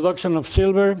 in the production of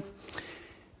silver.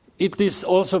 It is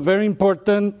also very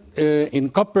important in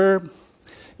copper,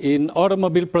 in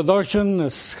automobile production,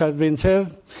 as has been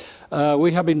said.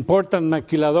 We have important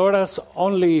maquiladoras,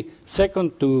 only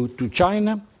second to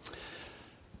China.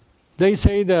 They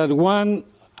say that 1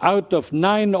 out of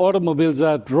 9 automobiles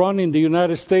that run in the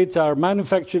United States are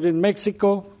manufactured in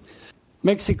Mexico.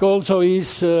 Mexico also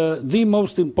is the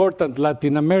most important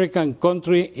Latin American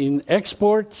country in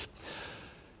exports.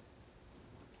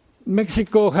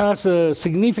 Mexico has a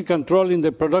significant role in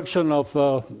the production of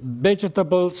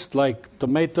vegetables like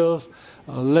tomatoes,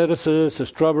 lettuces,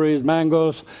 strawberries,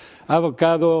 mangoes,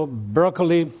 avocado,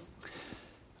 broccoli.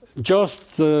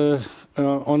 Just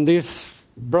on this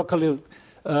broccoli,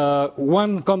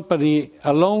 one company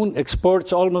alone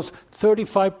exports almost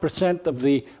 35% of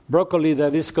the broccoli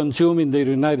that is consumed in the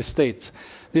United States.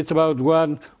 It's about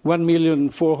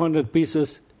 1,400,000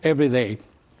 pieces every day.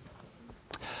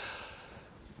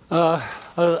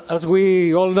 As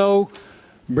we all know,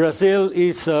 Brazil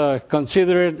is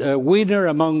considered a winner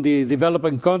among the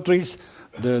developing countries,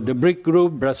 the BRIC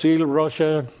group, Brazil,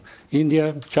 Russia,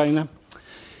 India, China.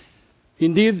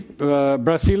 Indeed,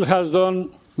 Brazil has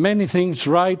done many things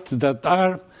right that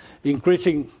are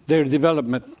increasing their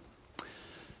development.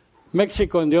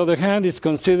 Mexico, on the other hand, is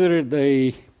considered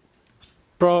a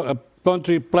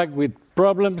country plagued with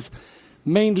problems,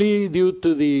 mainly due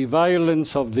to the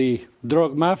violence of the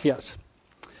drug mafias.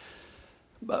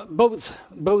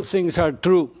 Both things are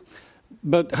true.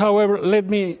 But, however, let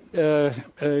me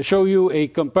show you a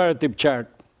comparative chart.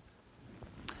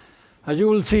 As you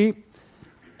will see,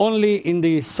 only in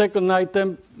the second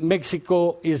item,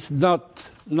 Mexico is not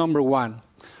number one.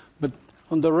 But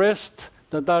on the rest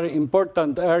that are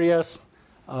important areas,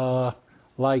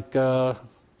 like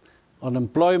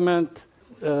unemployment,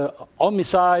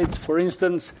 homicides, for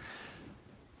instance,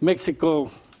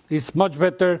 Mexico is much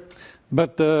better,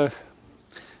 but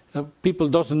people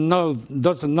doesn't know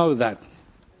that.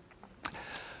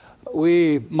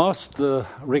 We must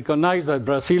recognize that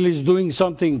Brazil is doing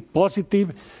something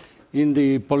positive in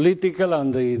the political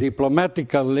and the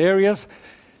diplomatical areas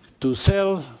to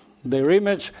sell their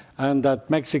image, and that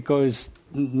Mexico is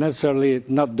necessarily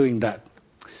not doing that.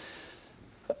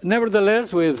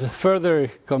 Nevertheless, with further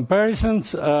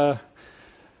comparisons, there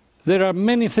are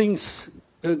many things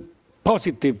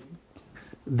positive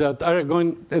that are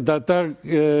going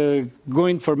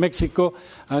for Mexico,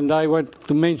 and I want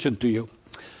to mention to you.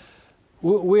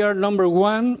 We are number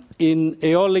one in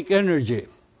eolic energy,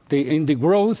 in the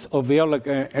growth of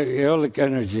eolic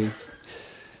energy.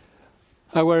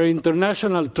 Our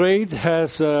international trade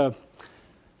has a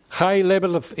high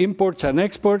level of imports and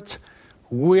exports.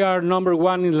 We are number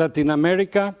one in Latin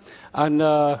America, and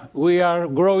we are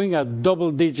growing at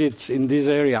double digits in this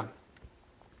area.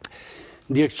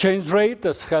 The exchange rate,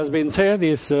 as has been said,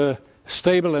 is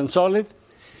stable and solid.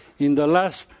 In the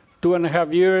last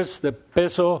 2.5 years, the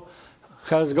peso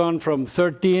has gone from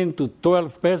 13 to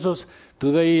 12 pesos.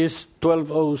 Today is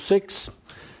 12.06.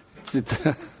 It's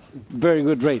a very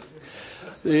good rate.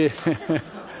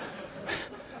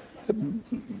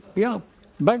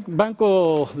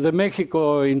 Banco de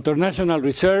Mexico international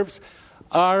reserves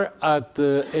are at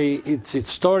its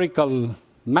historical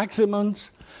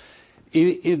maximums.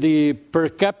 The per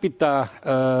capita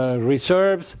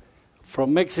reserves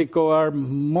from Mexico are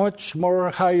much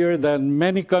more higher than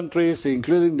many countries,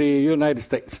 including the United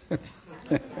States.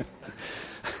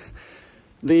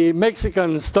 The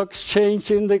Mexican Stock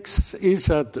Exchange Index is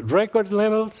at record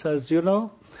levels, as you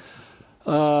know.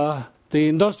 The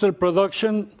industrial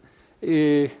production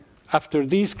after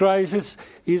this crisis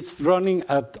is running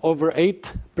at over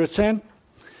 8%.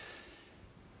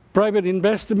 Private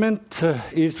investment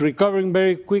is recovering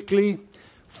very quickly.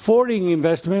 Foreign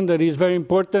investment, that is very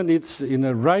important, it's in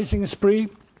a rising spree.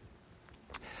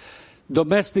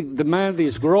 Domestic demand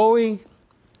is growing.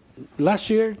 Last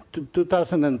year,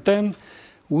 2010,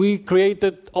 we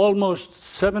created almost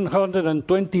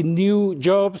 720 new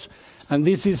jobs, and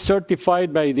this is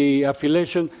certified by the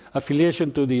affiliation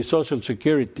to the Social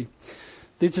Security.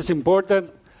 This is important.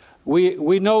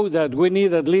 We know that we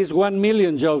need at least 1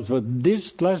 million jobs, but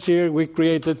this last year we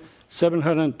created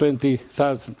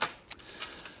 720,000.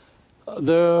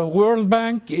 The World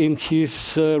Bank, in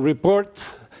his report,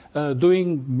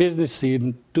 Doing Business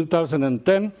in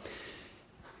 2010,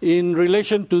 in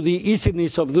relation to the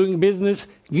easiness of doing business,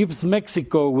 gives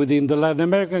Mexico within the Latin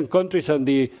American countries and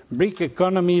the BRIC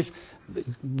economies,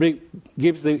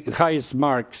 gives the highest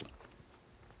marks.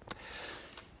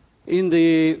 In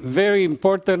the very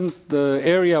important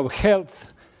area of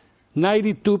health,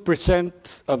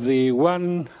 92% of the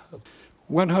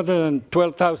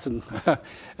 112,000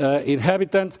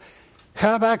 inhabitants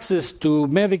have access to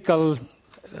medical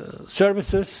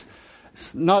services,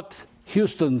 not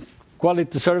Houston's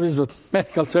quality service, but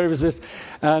medical services,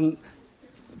 and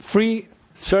free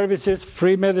services,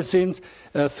 free medicines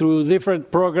through different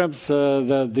programs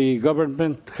that the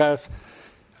government has,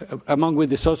 among with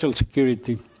the Social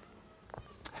Security.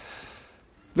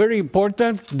 Very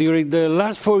important, during the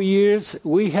last 4 years,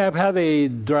 we have had a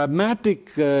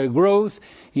dramatic growth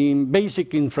in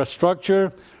basic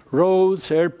infrastructure,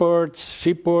 roads, airports,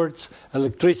 seaports,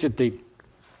 electricity.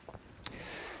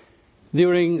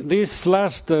 During this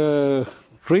last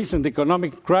recent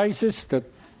economic crisis that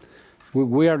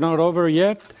we are not over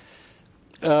yet,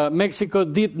 Mexico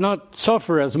did not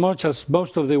suffer as much as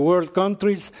most of the world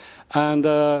countries and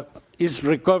is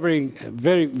recovering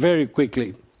very, very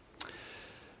quickly.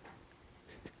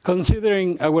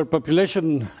 Considering our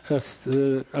population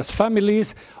as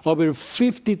families, over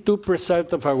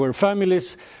 52% of our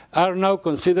families are now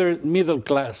considered middle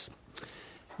class.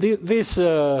 This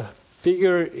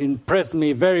figure impressed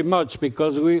me very much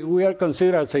because we are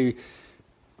considered as a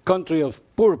country of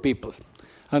poor people.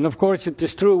 And of course, it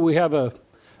is true we have a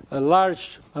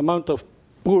large amount of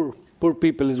poor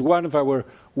people. It's one of our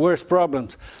worst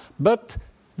problems. But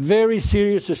very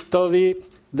serious study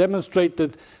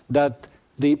demonstrated that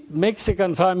the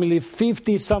Mexican family,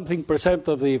 50-something%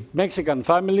 of the Mexican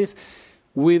families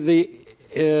with the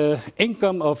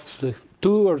income of the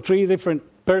 2 or 3 different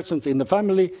persons in the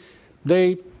family,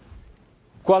 they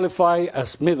qualify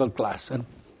as middle class. And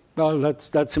well,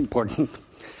 that's important.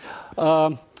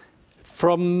 From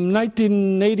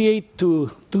 1988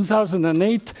 to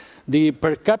 2008, the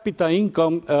per capita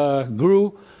income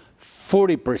grew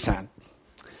 40%.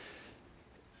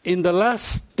 In the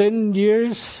last 10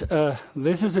 years,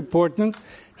 this is important,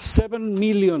 7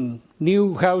 million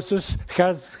new houses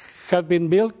have been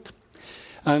built,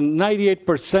 and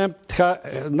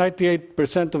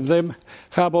 98% of them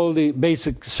have all the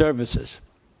basic services.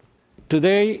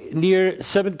 Today, near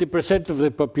 70% of the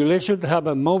population have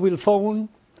a mobile phone.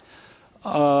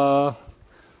 The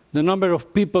number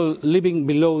of people living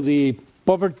below the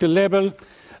poverty level,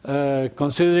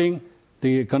 considering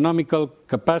the economical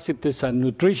capacities and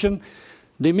nutrition,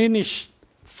 diminished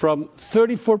from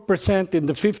 34% in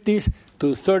the 50s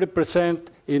to 30%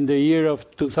 in the year of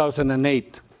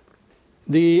 2008.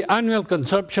 The annual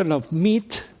consumption of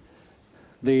meat,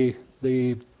 the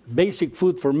basic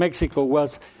food for Mexico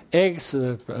was eggs,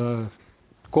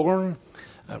 corn,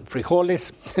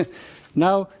 frijoles.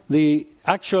 Now, the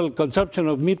actual consumption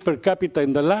of meat per capita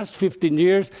in the last 15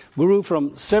 years grew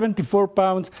from 74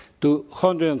 pounds to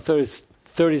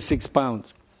 136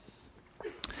 pounds.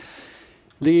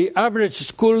 The average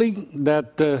schooling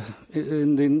that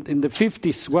in the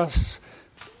 50s was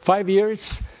 5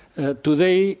 years,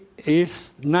 today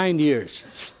is 9 years,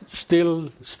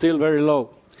 still very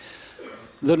low.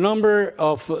 The number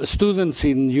of students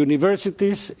in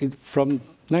universities from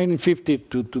 1950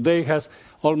 to today has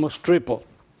almost tripled.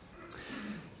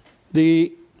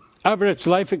 The average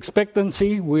life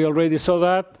expectancy, we already saw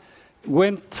that,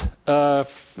 went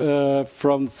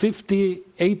from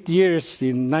 58 years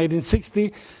in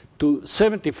 1960 to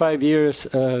 75 years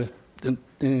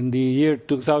in the year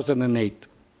 2008.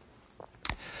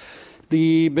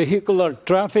 The vehicular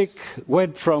traffic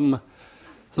went from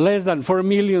less than 4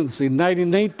 million in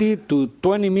 1980 to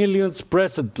 20 million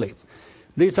presently.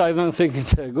 This, I don't think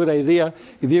it's a good idea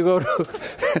if you go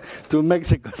to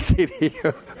Mexico City.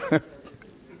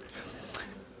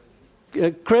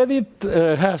 Credit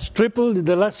has tripled in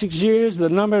the last 6 years. The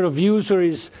number of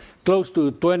users is close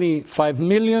to 25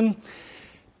 million.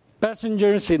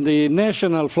 Passengers in the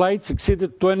national flights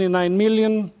exceeded 29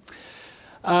 million.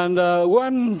 And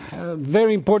one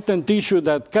very important issue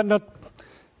that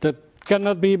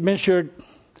cannot be measured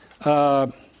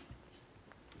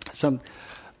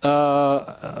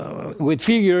with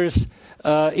figures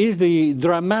is the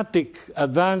dramatic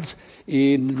advance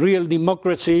in real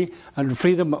democracy and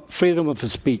freedom of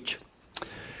speech.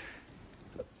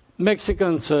 We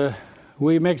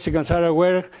Mexicans are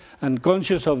aware and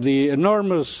conscious of the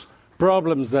enormous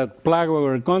problems that plague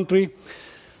our country,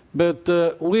 but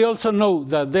we also know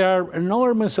that there are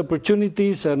enormous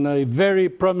opportunities and a very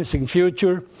promising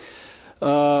future.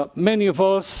 Many of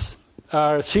us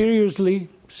are seriously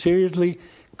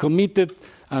committed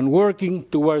and working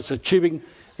towards achieving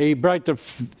a brighter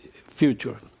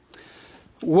future.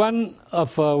 One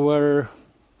of our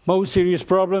most serious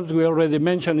problems, we already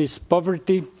mentioned, is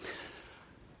poverty,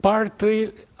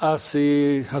 partly as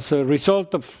a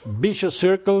result of vicious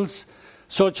circles,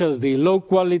 such as the low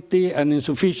quality and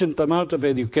insufficient amount of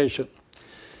education.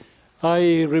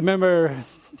 I remember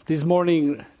this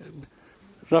morning,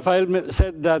 Rafael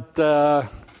said that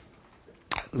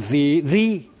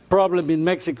the problem in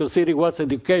Mexico City was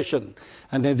education,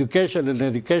 and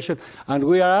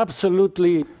we are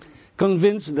absolutely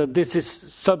convinced that this is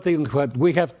something that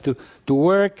we have to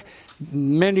work.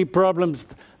 Many problems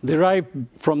derive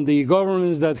from the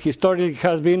governments that historically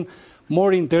has been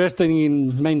more interested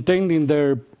in maintaining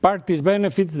their party's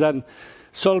benefits than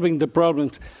solving the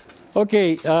problems.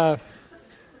 Okay, at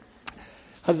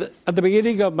the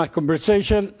beginning of my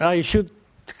conversation, I should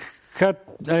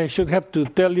have to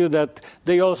tell you that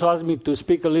they also asked me to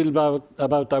speak a little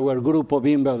about our group of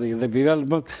Bimbo, the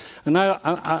development, and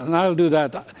I'll do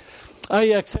that. I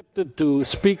accepted to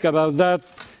speak about that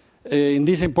in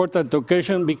this important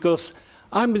occasion because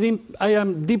I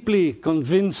am deeply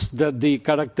convinced that the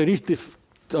characteristics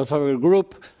of our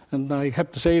group, and I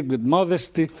have to say it with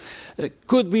modesty,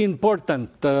 could be important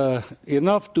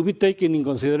enough to be taken in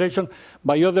consideration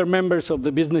by other members of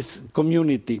the business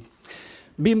community.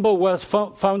 Bimbo was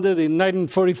founded in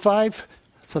 1945,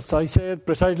 as I said,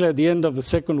 precisely at the end of the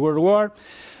Second World War.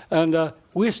 And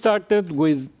we started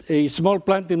with a small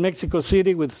plant in Mexico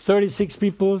City with 36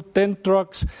 people, 10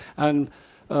 trucks, and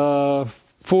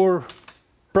 4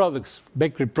 products,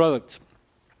 bakery products.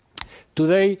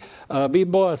 Today,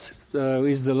 Bimbo is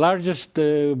the largest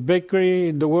bakery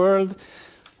in the world.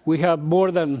 We have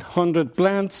more than 100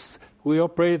 plants. We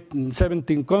operate in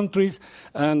 17 countries,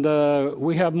 and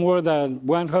we have more than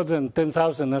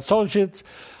 110,000 associates.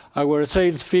 Our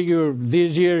sales figure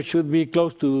this year should be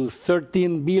close to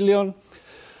 13 billion.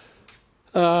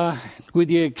 With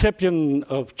the exception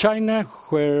of China,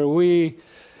 where with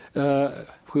the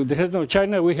exception of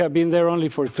China, we have been there only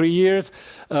for 3 years.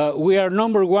 We are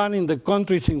number 1 in the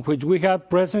countries in which we have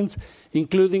presence,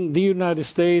 including the United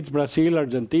States, Brazil,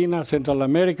 Argentina, Central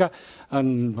America,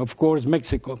 and of course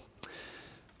Mexico.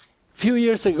 A few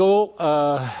years ago,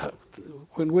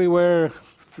 when we were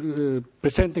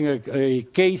presenting a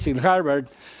case in Harvard,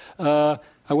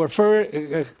 our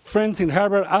friends in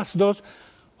Harvard asked us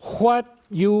what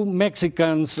you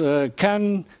Mexicans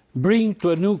can bring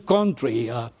to a new country.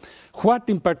 What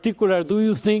in particular do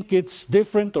you think it's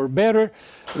different or better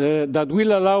that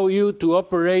will allow you to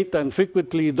operate and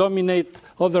frequently dominate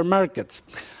other markets?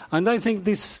 And I think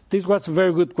this was a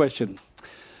very good question.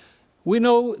 We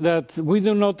know that we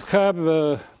do not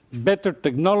have better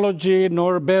technology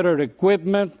nor better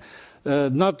equipment,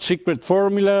 not secret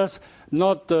formulas,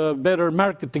 not better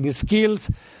marketing skills,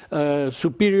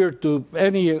 superior to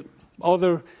any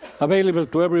other available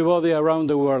to everybody around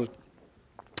the world.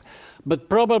 But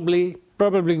probably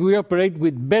we operate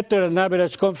with better than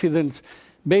average confidence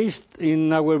based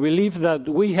in our belief that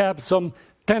we have some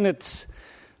tenets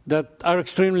that are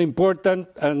extremely important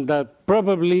and that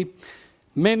probably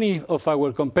many of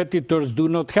our competitors do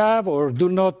not have or do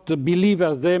not believe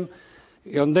on them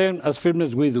as firmly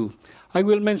as we do. I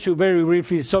will mention very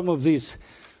briefly some of these.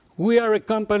 We are a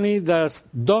company that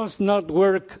does not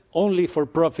work only for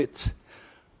profits.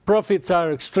 Profits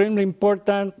are extremely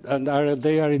important and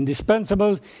they are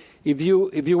indispensable if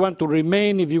you want to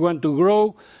remain, if you want to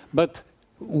grow, but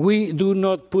we do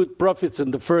not put profits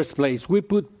in the first place. We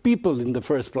put people in the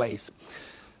first place.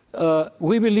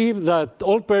 We believe that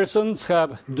all persons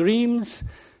have dreams,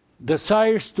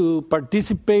 desires to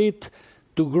participate,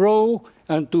 to grow,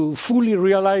 and to fully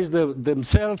realize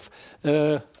themselves,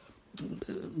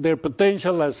 their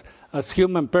potential as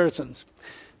human persons.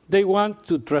 They want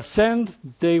to transcend,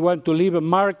 they want to leave a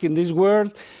mark in this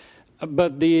world,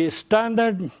 but the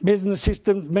standard business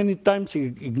system many times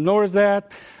ignores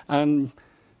that, and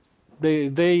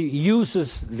they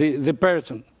uses the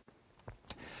person.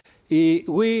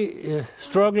 We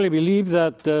strongly believe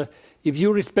that if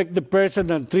you respect the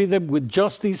person and treat them with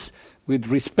justice, with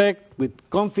respect, with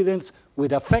confidence,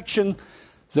 with affection,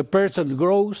 the person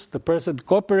grows, the person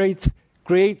cooperates,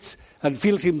 creates, and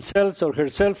feels himself or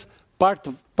herself part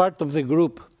of the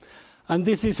group. And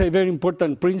this is a very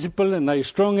important principle and a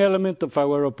strong element of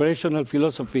our operational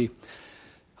philosophy.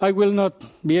 I will not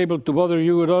be able to bother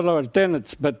you with all our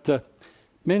tenets, but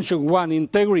mention one: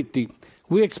 integrity.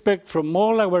 We expect from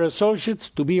all our associates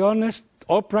to be honest,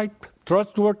 upright,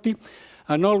 trustworthy,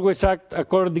 and always act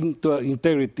according to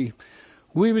integrity.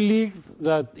 We believe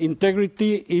that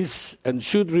integrity is and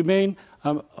should remain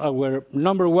our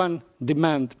number 1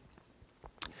 demand.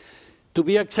 To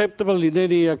be acceptable in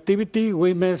any activity,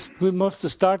 we must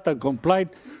start and comply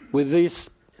with this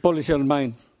policy in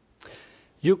mind.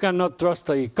 You cannot trust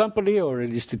a company or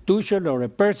an institution or a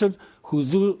person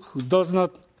who does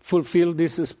not fulfill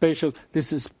this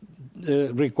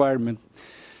requirement.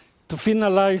 To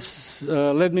finalize,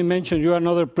 let me mention you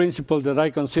another principle that I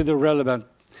consider relevant.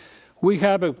 We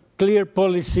have a clear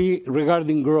policy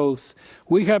regarding growth.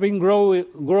 We have been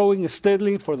growing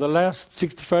steadily for the last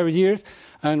 65 years,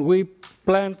 and we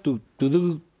plan to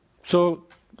do so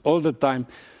all the time.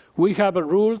 We have a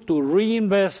rule to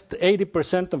reinvest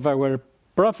 80% of our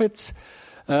profits.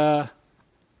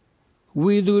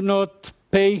 We do not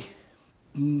pay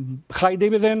high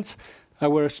dividends,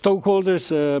 our stockholders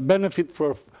benefit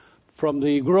from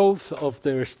the growth of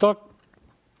their stock.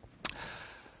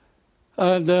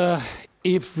 And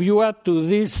if you add to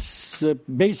these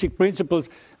basic principles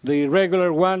the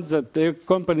regular ones that the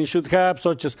company should have,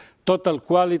 such as total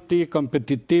quality,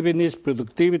 competitiveness,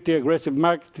 productivity, aggressive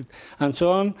marketing, and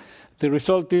so on, the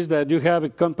result is that you have a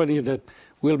company that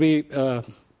will be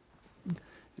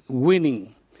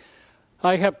winning.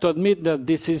 I have to admit that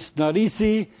this is not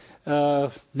easy.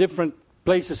 Different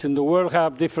places in the world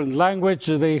have different language,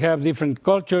 they have different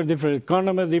culture, different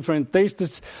economy, different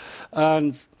tastes,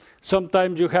 and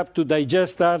sometimes you have to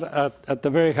digest that at a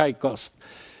very high cost.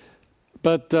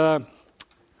 But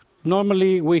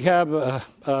normally we have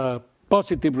a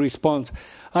positive response.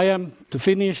 I am, to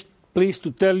finish, pleased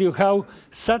to tell you how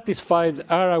satisfied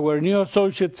are our new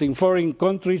associates in foreign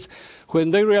countries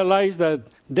when they realize that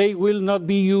they will not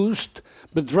be used,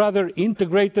 but rather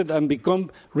integrated and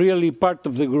become really part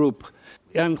of the group.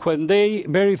 And when they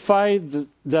verify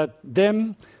that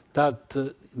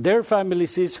their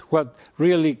families is what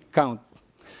really count.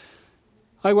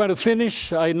 I want to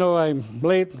finish. I know I'm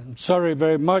late. I'm sorry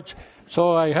very much.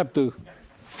 So I have to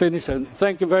finish. And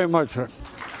thank you very much, sir.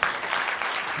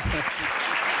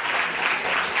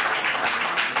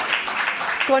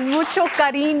 Con mucho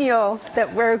cariño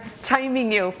that we're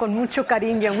timing you. Con mucho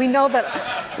cariño. We know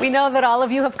that all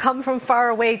of you have come from far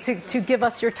away to give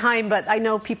us your time, but I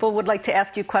know people would like to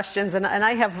ask you questions, and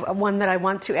I have one that I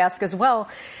want to ask as well.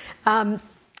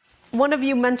 One of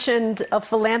you mentioned a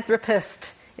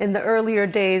philanthropist in the earlier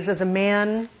days as a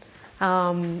man.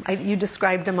 You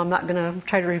described him. I'm not going to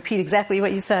try to repeat exactly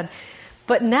what you said.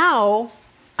 But now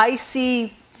I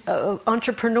see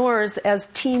entrepreneurs as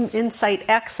Team Insight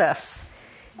Access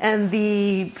and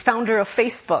the founder of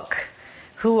Facebook,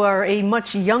 who are a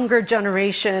much younger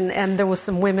generation, and there was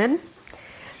some women.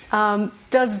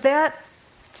 Does that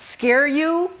scare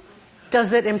you?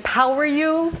 Does it empower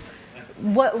you?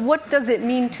 What does it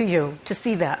mean to you to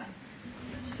see that?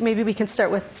 Maybe we can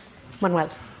start with Manuel.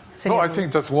 No, I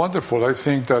think that's wonderful. I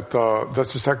think that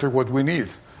that's exactly what we need.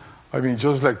 I mean,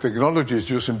 just like technology is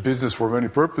used in business for many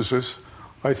purposes,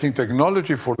 I think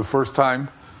technology for the first time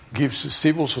gives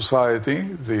civil society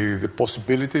the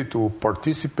possibility to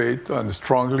participate and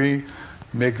strongly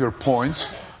make their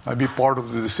points and be part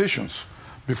of the decisions.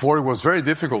 Before, it was very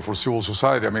difficult for civil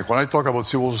society. I mean, when I talk about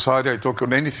civil society, I talk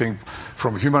on anything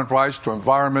from human rights to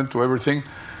environment to everything.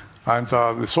 And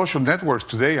the social networks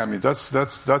today, I mean, that's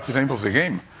the name of the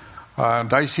game.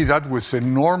 And I see that with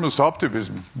enormous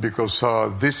optimism because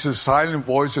this is silent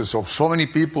voices of so many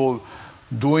people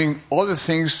doing other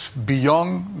things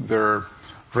beyond their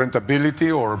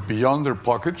rentability or beyond their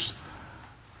pockets.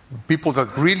 People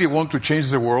that really want to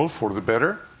change the world for the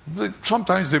better.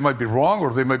 Sometimes they might be wrong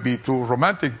or they might be too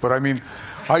romantic, but I mean,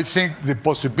 I think the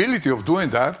possibility of doing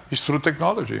that is through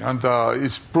technology. And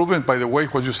it's proven by the way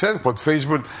what you said, what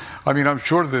Facebook, I mean, I'm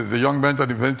sure that the young man that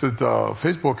invented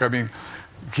Facebook, I mean,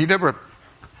 he never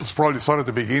probably thought at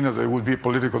the beginning that it would be a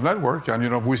political network. And, you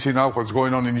know, we see now what's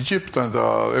going on in Egypt and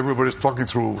everybody's talking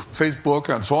through Facebook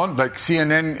and so on, like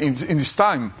CNN in this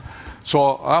time.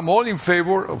 So I'm all in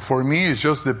favor. For me, it's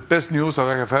just the best news that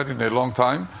I have had in a long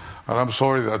time. And I'm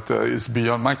sorry that it's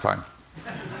beyond my time.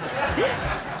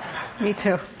 Me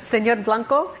too. Señor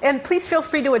Blanco. And please feel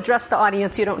free to address the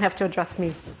audience. You don't have to address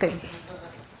me. Okay.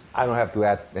 I don't have to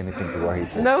add anything to what he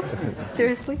said. No?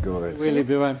 Seriously? Go ahead. Really,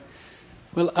 Vivian.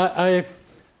 Well,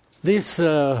 this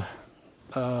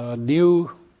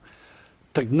new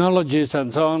technologies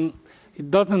and so on, it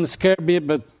doesn't scare me,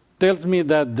 but tells me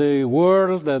that the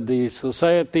world, that the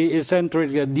society is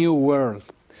entering a new world.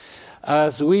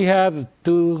 As we had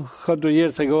 200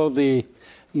 years ago the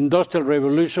Industrial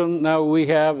Revolution, now we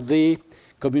have the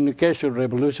Communication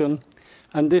Revolution,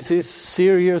 and this is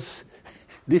serious.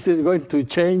 This is going to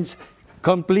change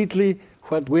completely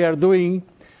what we are doing.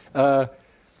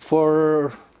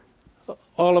 For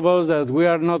all of us that we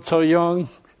are not so young,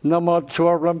 no much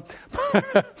problem,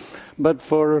 but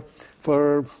for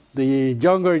the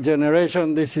younger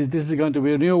generation, this is going to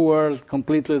be a new world,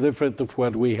 completely different of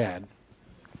what we had.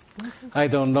 I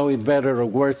don't know if better or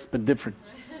worse, but different.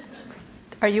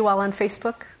 Are you all on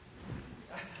Facebook?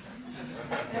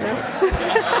 No?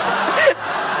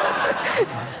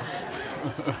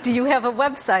 Do you have a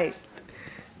website?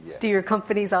 Yes. Do your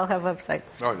companies all have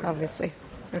websites? Oh, yeah. Obviously.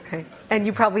 Okay. And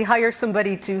you probably hire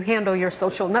somebody to handle your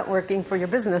social networking for your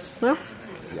business, no?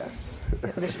 Yes.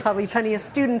 Yeah, there's probably plenty of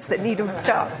students that need a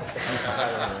job.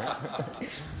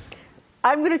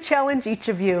 I'm going to challenge each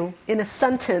of you in a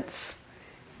sentence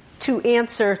to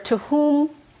answer to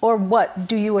whom or what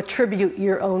do you attribute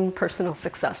your own personal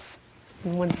success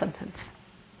in one sentence.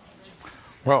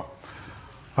 Well,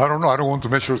 I don't know. I don't want to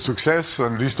measure success,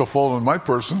 and least of all on my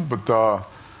person. But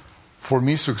for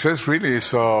me, success really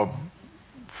is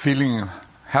feeling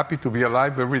happy to be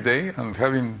alive every day and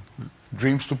having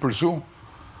dreams to pursue.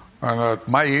 And at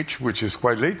my age, which is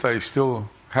quite late, I still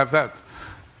have that.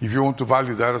 If you want to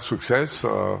value that as success,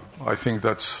 I think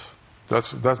that's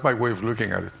my way of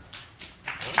looking at it.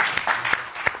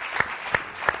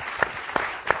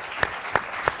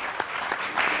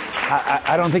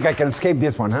 I don't think I can escape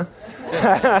this one, huh?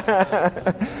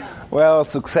 Well,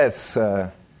 success.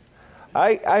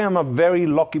 I am a very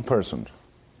lucky person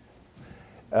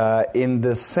in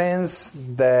the sense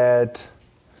that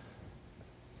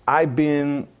I've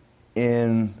been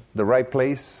in the right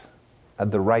place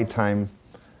at the right time,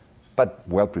 but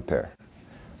well prepared.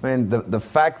 I mean, the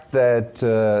fact that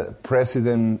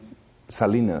President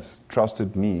Salinas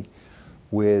trusted me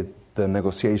with the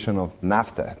negotiation of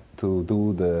NAFTA to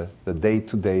do the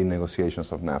day-to-day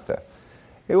negotiations of NAFTA,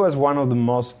 it was one of the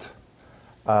most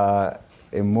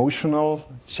emotional,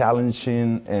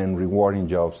 challenging, and rewarding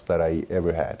jobs that I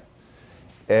ever had.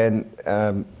 And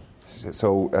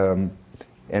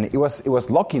and it was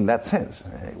lucky in that sense.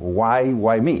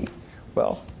 Why me?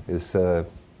 Well, it's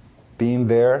being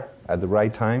there at the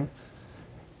right time,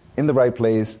 in the right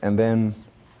place, and then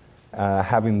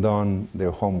having done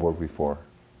their homework before.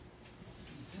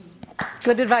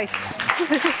 Good advice.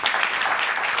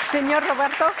 Senor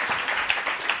Roberto?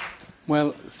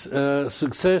 Well,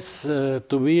 success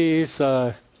to me is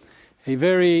a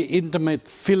very intimate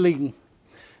feeling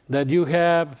that you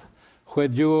have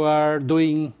when you are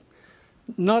doing,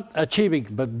 not achieving,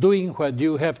 but doing what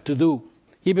you have to do,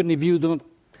 even if you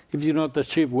don't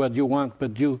achieve what you want,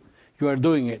 but you are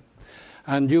doing it.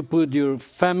 And you put your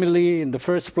family in the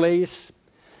first place.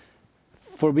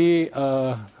 For me,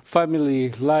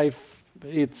 family life,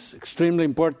 it's extremely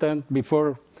important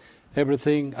before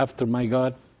everything, after my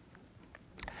God.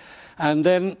 And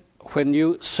then when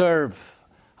you serve,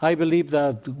 I believe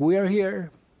that we are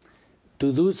here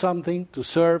to do something, to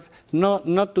serve,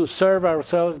 not to serve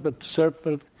ourselves, but to serve.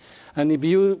 And if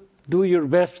you do your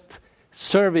best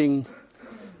serving,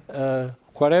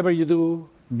 whatever you do,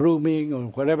 brooming or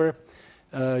whatever,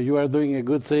 you are doing a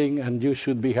good thing, and you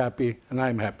should be happy, and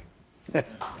I'm happy.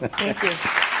 Thank you.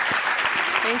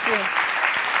 Thank you.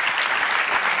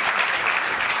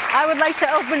 I would like to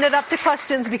open it up to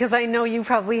questions because I know you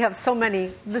probably have so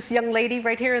many. This young lady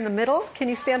right here in the middle, can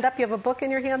you stand up? You have a book in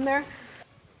your hand there?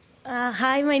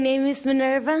 Hi, my name is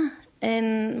Minerva,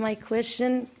 and my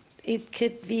question, it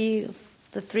could be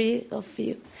the three of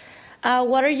you.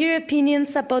 What are your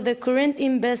opinions about the current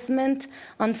investment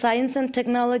on science and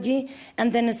technology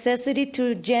and the necessity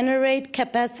to generate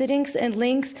capacities and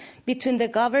links between the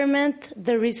government,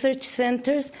 the research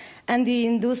centers, and the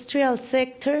industrial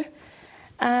sector,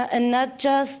 and not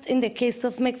just in the case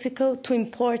of Mexico to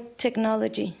import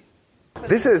technology?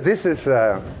 This is.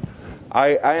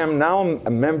 I am now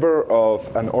a member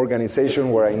of an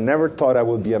organization where I never thought I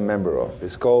would be a member of.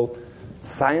 It's called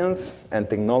Science and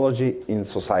Technology in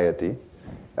Society.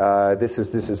 This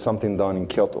is something done in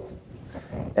Kyoto.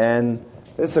 And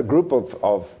it's a group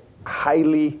of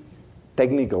highly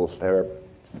technical, they're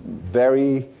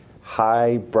very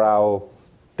highbrow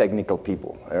technical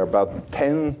people. There are about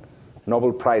 10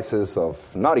 Nobel Prizes of,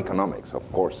 not economics, of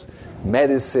course,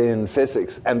 medicine,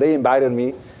 physics, and they invited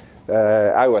me.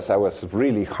 I was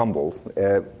really humble,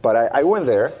 but I went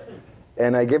there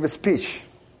and I gave a speech.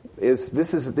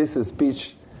 This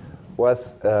speech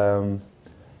was the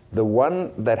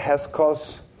one that has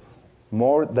caused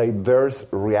more diverse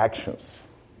reactions.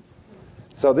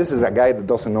 So this is a guy that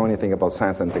doesn't know anything about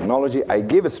science and technology. I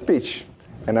give a speech,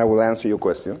 and I will answer your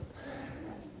question.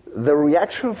 The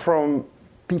reaction from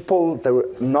people that were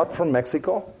not from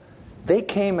Mexico, they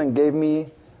came and gave me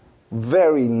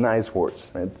very nice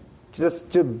words.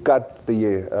 Just got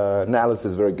the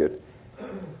analysis very good.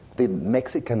 The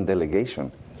Mexican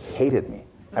delegation hated me.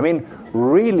 I mean,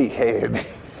 really hated me.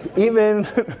 Even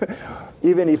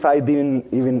if I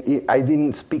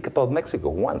didn't speak about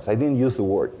Mexico once. I didn't use the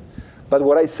word. But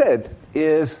what I said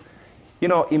is,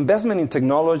 investment in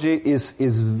technology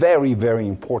is very, very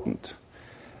important.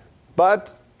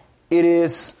 But it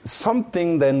is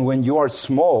something that when you are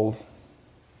small,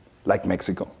 like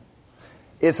Mexico,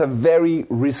 it's a very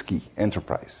risky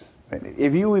enterprise.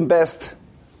 If you invest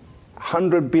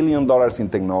 $100 billion in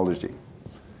technology,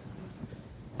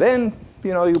 then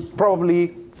you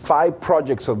probably 5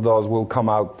 projects of those will come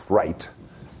out right.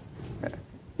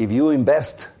 If you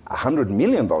invest $100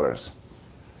 million,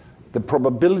 the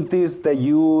probabilities that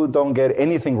you don't get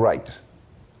anything right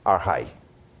are high.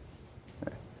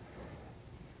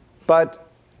 But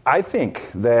I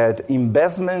think that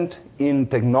investment in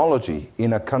technology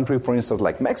in a country, for instance,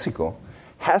 like Mexico,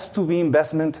 has to be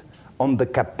investment on the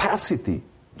capacity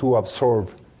to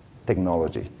absorb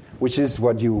technology, which is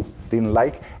what you didn't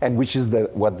like, and which is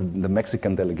what the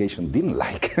Mexican delegation didn't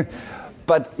like.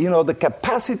 But, the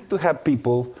capacity to have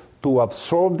people to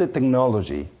absorb the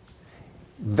technology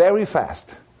very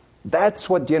fast, that's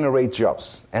what generates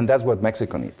jobs, and that's what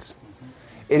Mexico needs.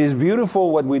 It is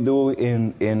beautiful what we do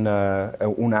in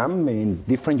UNAM, in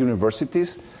different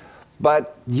universities,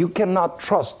 but you cannot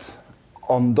trust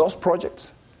on those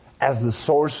projects as the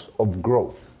source of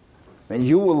growth. And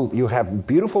you have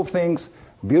beautiful things,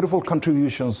 beautiful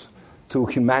contributions to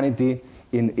humanity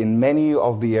in many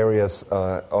of the areas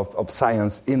of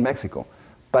science in Mexico,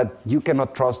 but you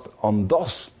cannot trust on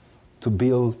those to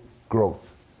build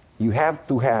growth. You have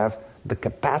to have the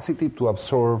capacity to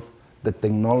absorb the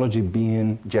technology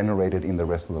being generated in the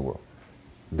rest of the world.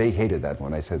 They hated that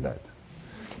when I said that.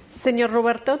 Senor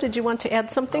Roberto, did you want to add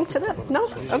something to that? No?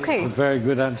 Okay. Very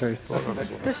good answer.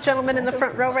 This gentleman in the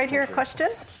front row right here, question?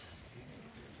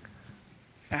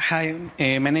 Hi,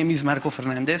 my name is Marco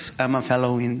Fernandez. I'm a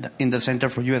fellow in the Center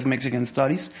for U.S. Mexican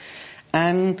Studies.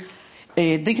 And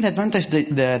taking advantage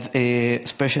that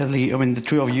especially, the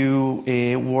three of you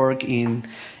work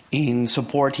in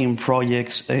supporting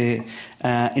projects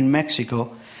in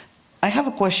Mexico, I have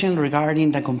a question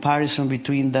regarding the comparison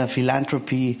between the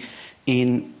philanthropy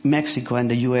in Mexico and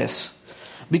the U.S.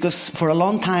 Because for a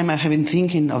long time I have been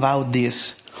thinking about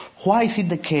this. Why is it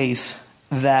the case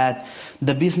that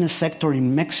the business sector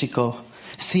in Mexico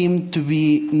seem to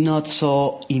be not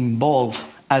so involved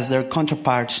as their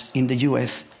counterparts in the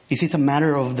U.S.? Is it a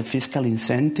matter of the fiscal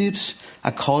incentives,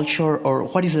 a culture, or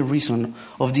what is the reason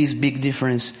of this big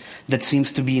difference that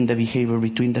seems to be in the behavior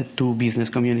between the two business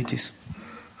communities?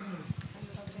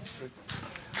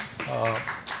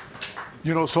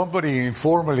 Somebody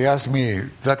informally asked me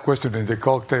that question in the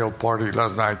cocktail party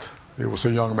last night. It was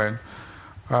a young man.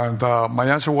 And my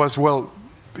answer was, well,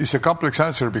 it's a complex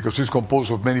answer because it's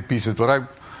composed of many pieces. But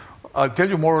I'll tell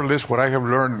you more or less what I have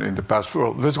learned in the past.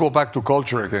 Well, let's go back to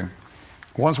culture again.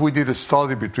 Once we did a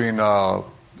study between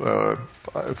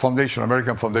foundation,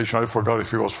 American foundation, I forgot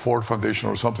if it was Ford Foundation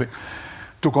or something,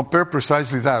 to compare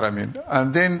precisely that,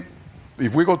 And then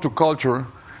if we go to culture,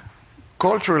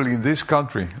 culturally in this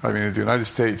country, in the United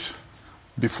States,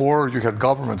 before you had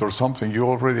government or something, you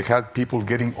already had people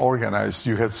getting organized.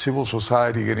 You had civil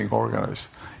society getting organized.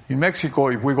 In Mexico,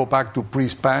 if we go back to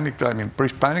pre-Hispanic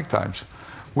times,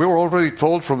 we were already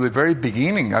told from the very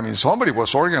beginning. Somebody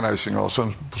was organizing us,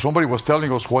 and somebody was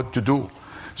telling us what to do.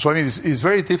 So it's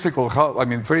very difficult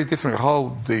very different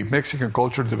how the Mexican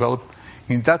culture developed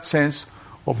in that sense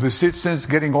of the citizens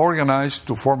getting organized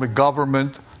to form a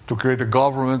government, to create a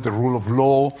government, the rule of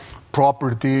law,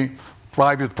 property,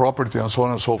 private property, and so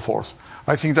on and so forth.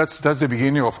 I think that's the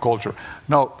beginning of culture.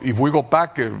 Now, if we go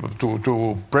back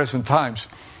to present times,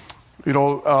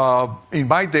 in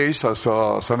my days as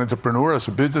an entrepreneur, as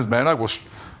a businessman, I was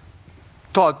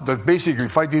taught that basically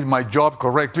if I did my job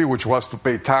correctly, which was to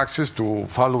pay taxes, to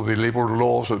follow the labor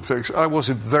laws and things, I was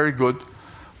a very good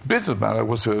businessman. I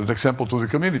was an example to the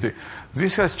community.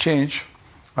 This has changed,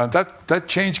 and that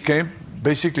change came,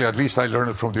 basically, at least I learned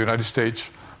it from the United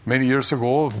States. Many years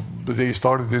ago, they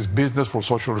started this business for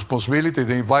social responsibility.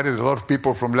 They invited a lot of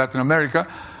people from Latin America,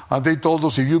 and they told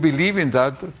us, if you believe in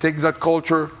that, take that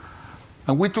culture.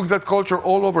 And we took that culture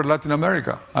all over Latin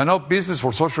America. And now business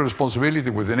for social responsibility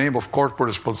with the name of corporate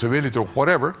responsibility or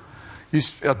whatever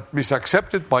is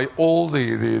accepted by all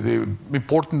the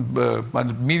important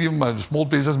and medium and small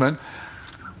businessmen,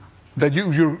 that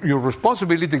your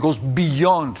responsibility goes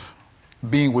beyond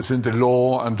being within the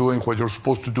law and doing what you're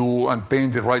supposed to do and paying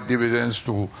the right dividends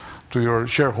to your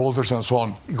shareholders and so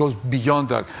on. It goes beyond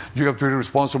that. You have to be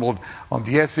responsible on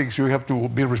the ethics, you have to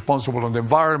be responsible on the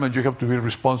environment, you have to be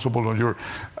responsible on your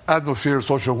atmosphere,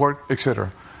 social work,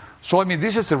 etc. So,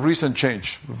 this is a recent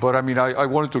change. But, I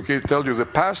wanted to tell you the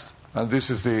past, and this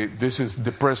is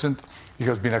the present. It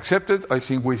has been accepted. I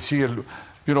think we see,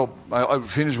 I'll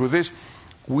finish with this.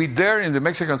 We dare in the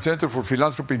Mexican Center for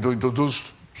Philanthropy to introduce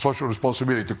social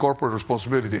responsibility, corporate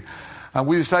responsibility. And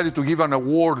we decided to give an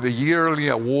award, a yearly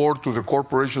award to the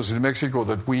corporations in Mexico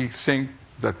that we think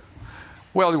that,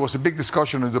 well, it was a big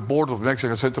discussion in the board of the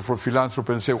Mexican Center for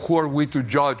Philanthropy and say, who are we to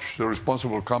judge a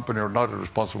responsible company or not a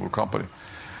responsible company?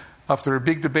 After a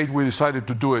big debate, we decided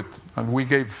to do it, and we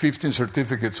gave 15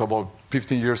 certificates about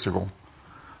 15 years ago.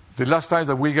 The last time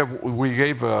that we gave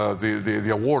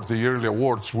the award, the yearly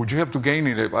awards, which you have to gain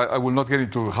in it, I will not get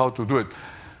into how to do it.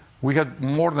 We had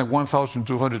more than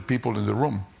 1,200 people in the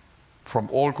room. from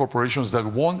all corporations that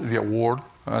won the award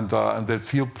and they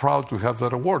feel proud to have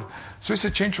that award. So it's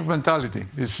a change of mentality.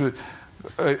 It's a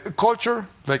culture,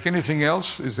 like anything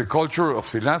else, is the culture of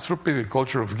philanthropy, the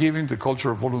culture of giving, the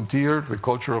culture of volunteer, the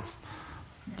culture of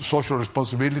social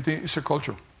responsibility. It's a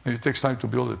culture, and it takes time to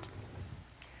build it.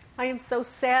 I am so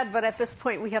sad, but at this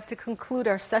point we have to conclude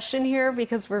our session here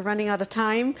because we're running out of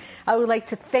time. I would like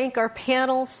to thank our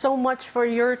panel so much for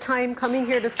your time coming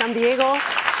here to San Diego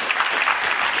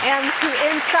and to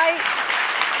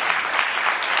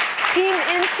Team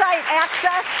Insight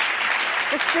Access,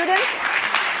 the students.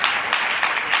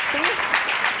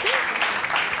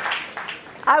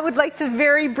 I would like to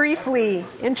very briefly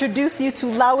introduce you to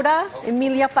Laura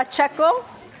Emilia Pacheco,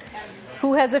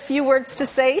 who has a few words to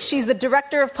say. She's the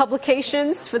Director of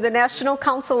Publications for the National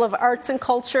Council of Arts and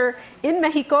Culture in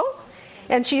Mexico,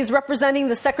 and she's representing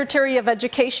the Secretary of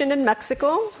Education in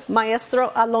Mexico,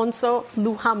 Maestro Alonso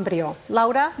Lujambrio.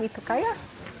 Laura, mi tocaya.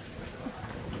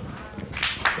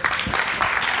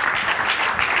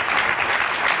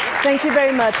 Thank you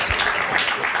very much.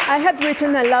 I had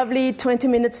written a lovely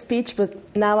 20-minute speech, but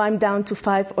now I'm down to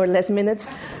 5 or less minutes,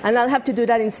 and I'll have to do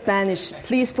that in Spanish.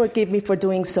 Please forgive me for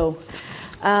doing so.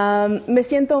 Me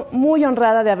siento muy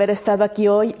honrada de haber estado aquí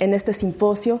hoy en este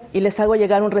simposio y les hago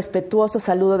llegar un respetuoso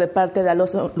saludo de parte de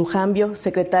Alonso Lujambrio,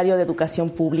 Secretario de Educación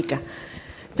Pública.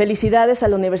 Felicidades a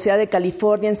la Universidad de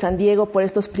California en San Diego por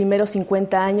estos primeros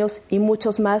 50 años y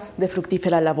muchos más de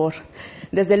fructífera labor.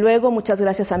 Desde luego, muchas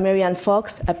gracias a Mary Ann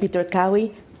Fox, a Peter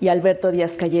Cowie y a Alberto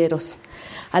Díaz Calleros.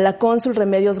 A la cónsul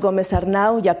Remedios Gómez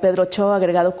Arnau y a Pedro Ochoa,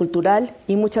 agregado cultural,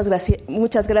 y muchas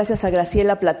gracias a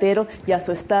Graciela Platero y a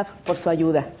su staff por su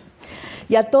ayuda.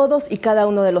 Y a todos y cada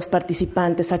uno de los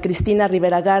participantes, a Cristina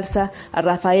Rivera Garza, a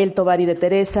Rafael Tovari de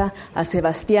Teresa, a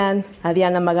Sebastián, a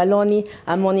Diana Magaloni,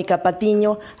 a Mónica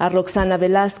Patiño, a Roxana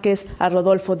Velázquez, a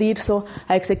Rodolfo Dirso,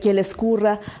 a Ezequiel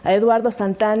Escurra, a Eduardo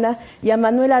Santana y a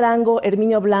Manuel Arango,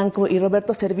 Herminio Blanco y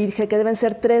Roberto Servitje, que deben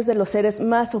ser 3 de los seres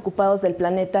más ocupados del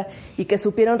planeta y que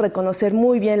supieron reconocer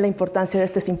muy bien la importancia de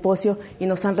este simposio y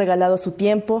nos han regalado su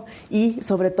tiempo y,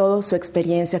 sobre todo, su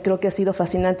experiencia. Creo que ha sido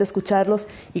fascinante escucharlos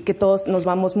y que todos nos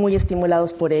vamos muy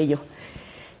estimulados por ello.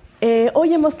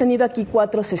 Hoy hemos tenido aquí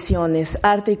 4 sesiones: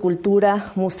 arte y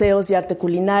cultura, museos y arte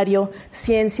culinario,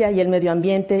 ciencia y el medio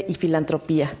ambiente y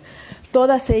filantropía.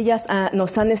 Todas ellas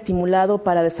nos han estimulado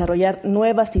para desarrollar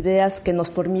nuevas ideas que nos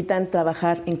permitan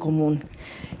trabajar en común.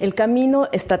 El camino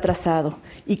está trazado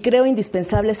y creo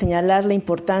indispensable señalar la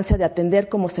importancia de atender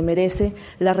como se merece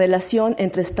la relación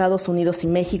entre Estados Unidos y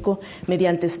México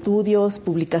mediante estudios,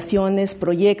 publicaciones,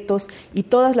 proyectos y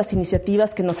todas las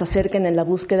iniciativas que nos acerquen en la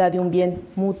búsqueda de un bien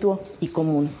mutuo y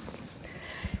común.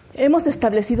 Hemos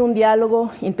establecido un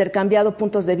diálogo, intercambiado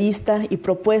puntos de vista y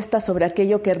propuestas sobre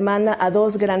aquello que hermana a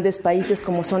 2 grandes países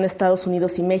como son Estados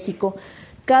Unidos y México,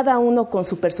 cada uno con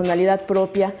su personalidad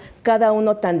propia, cada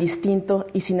uno tan distinto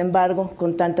y, sin embargo,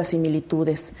 con tantas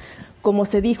similitudes. Como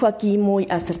se dijo aquí muy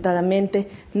acertadamente,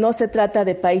 no se trata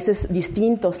de países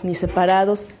distintos ni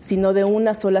separados, sino de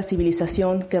una sola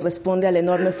civilización que responde a la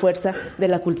enorme fuerza de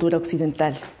la cultura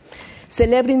occidental.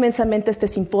 Celebro inmensamente este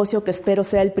simposio que espero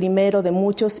sea el primero de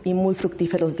muchos y muy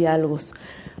fructíferos diálogos.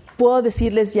 Puedo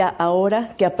decirles ya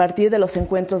ahora que a partir de los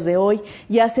encuentros de hoy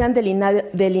ya se han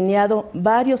delineado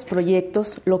varios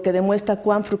proyectos, lo que demuestra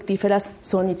cuán fructíferas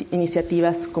son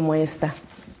iniciativas como esta.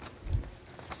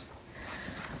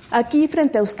 Aquí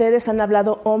frente a ustedes han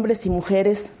hablado hombres y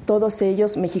mujeres, todos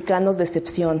ellos mexicanos de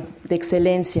excepción, de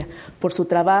excelencia, por su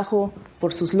trabajo,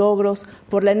 por sus logros,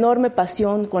 por la enorme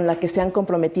pasión con la que se han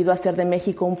comprometido a hacer de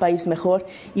México un país mejor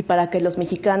y para que los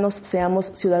mexicanos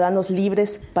seamos ciudadanos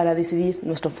libres para decidir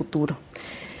nuestro futuro.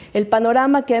 El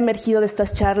panorama que ha emergido de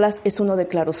estas charlas es uno de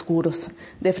claroscuros,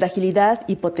 de fragilidad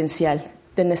y potencial,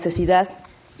 de necesidad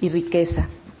y riqueza.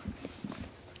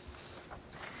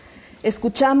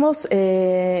 Escuchamos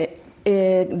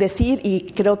decir,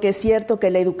 y creo que es cierto,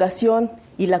 que la educación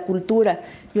y la cultura,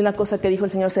 y una cosa que dijo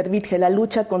el señor Servitje, la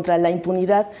lucha contra la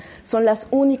impunidad, son las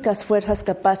únicas fuerzas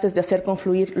capaces de hacer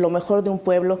confluir lo mejor de un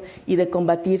pueblo y de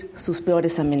combatir sus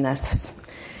peores amenazas.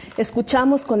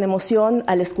 Escuchamos con emoción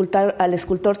al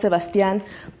escultor Sebastián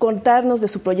contarnos de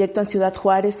su proyecto en Ciudad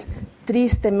Juárez,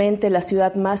 tristemente la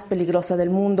ciudad más peligrosa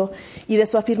del mundo, y de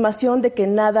su afirmación de que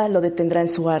nada lo detendrá en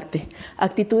su arte.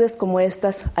 Actitudes como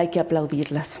estas hay que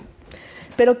aplaudirlas.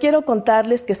 Pero quiero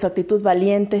contarles que su actitud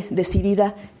valiente,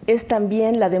 decidida, es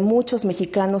también la de muchos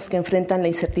mexicanos que enfrentan la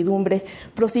incertidumbre,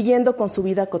 prosiguiendo con su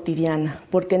vida cotidiana,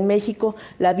 porque en México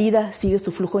la vida sigue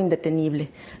su flujo indetenible.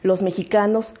 Los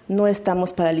mexicanos no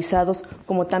estamos paralizados,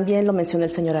 como también lo mencionó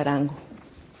el señor Arango.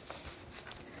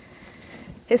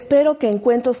 Espero que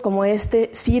encuentros como este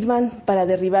sirvan para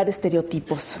derribar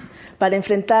estereotipos, para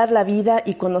enfrentar la vida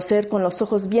y conocer con los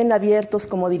ojos bien abiertos,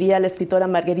 como diría la escritora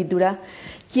Marguerite Duras,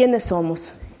 quiénes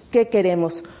somos, qué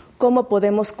queremos, cómo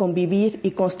podemos convivir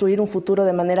y construir un futuro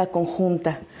de manera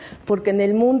conjunta, porque en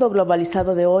el mundo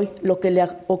globalizado de hoy, lo que le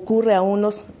ocurre a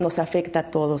unos nos afecta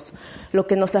a todos. Lo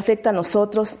que nos afecta a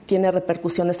nosotros tiene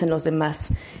repercusiones en los demás,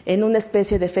 en una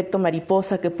especie de efecto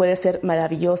mariposa que puede ser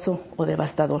maravilloso o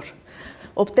devastador.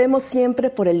 Optemos siempre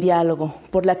por el diálogo,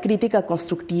 por la crítica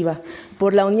constructiva,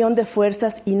 por la unión de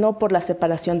fuerzas y no por la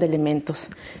separación de elementos.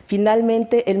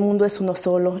 Finalmente, el mundo es uno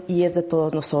solo y es de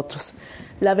todos nosotros.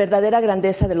 La verdadera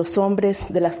grandeza de los hombres,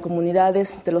 de las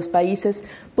comunidades, de los países,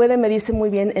 puede medirse muy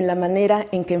bien en la manera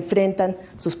en que enfrentan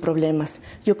sus problemas.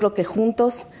 Yo creo que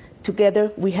juntos,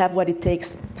 together, we have what it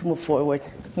takes to move forward.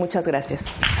 Muchas gracias.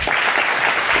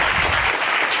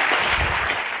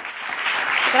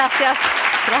 Gracias.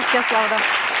 Gracias, Laura.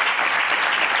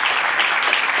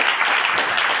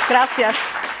 Gracias.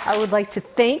 I would like to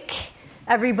thank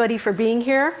everybody for being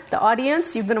here. The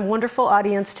audience, you've been a wonderful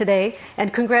audience today.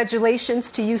 And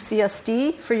congratulations to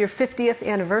UCSD for your 50th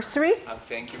anniversary. And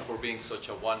thank you for being such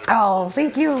a wonderful Oh,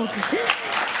 thank you.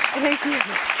 Thank you.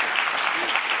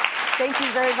 Thank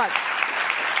you very much.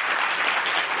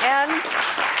 And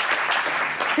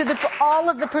to all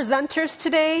of the presenters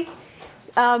today,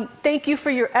 thank you for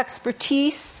your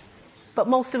expertise, but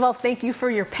most of all, thank you for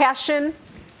your passion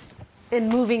in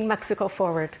moving Mexico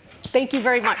forward. Thank you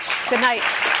very much. Good night.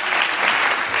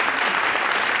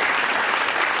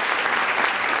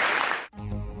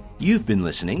 You've been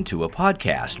listening to a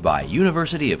podcast by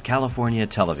University of California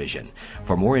Television.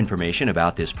 For more information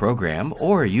about this program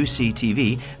or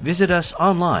UCTV, visit us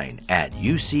online at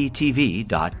uctv.tv.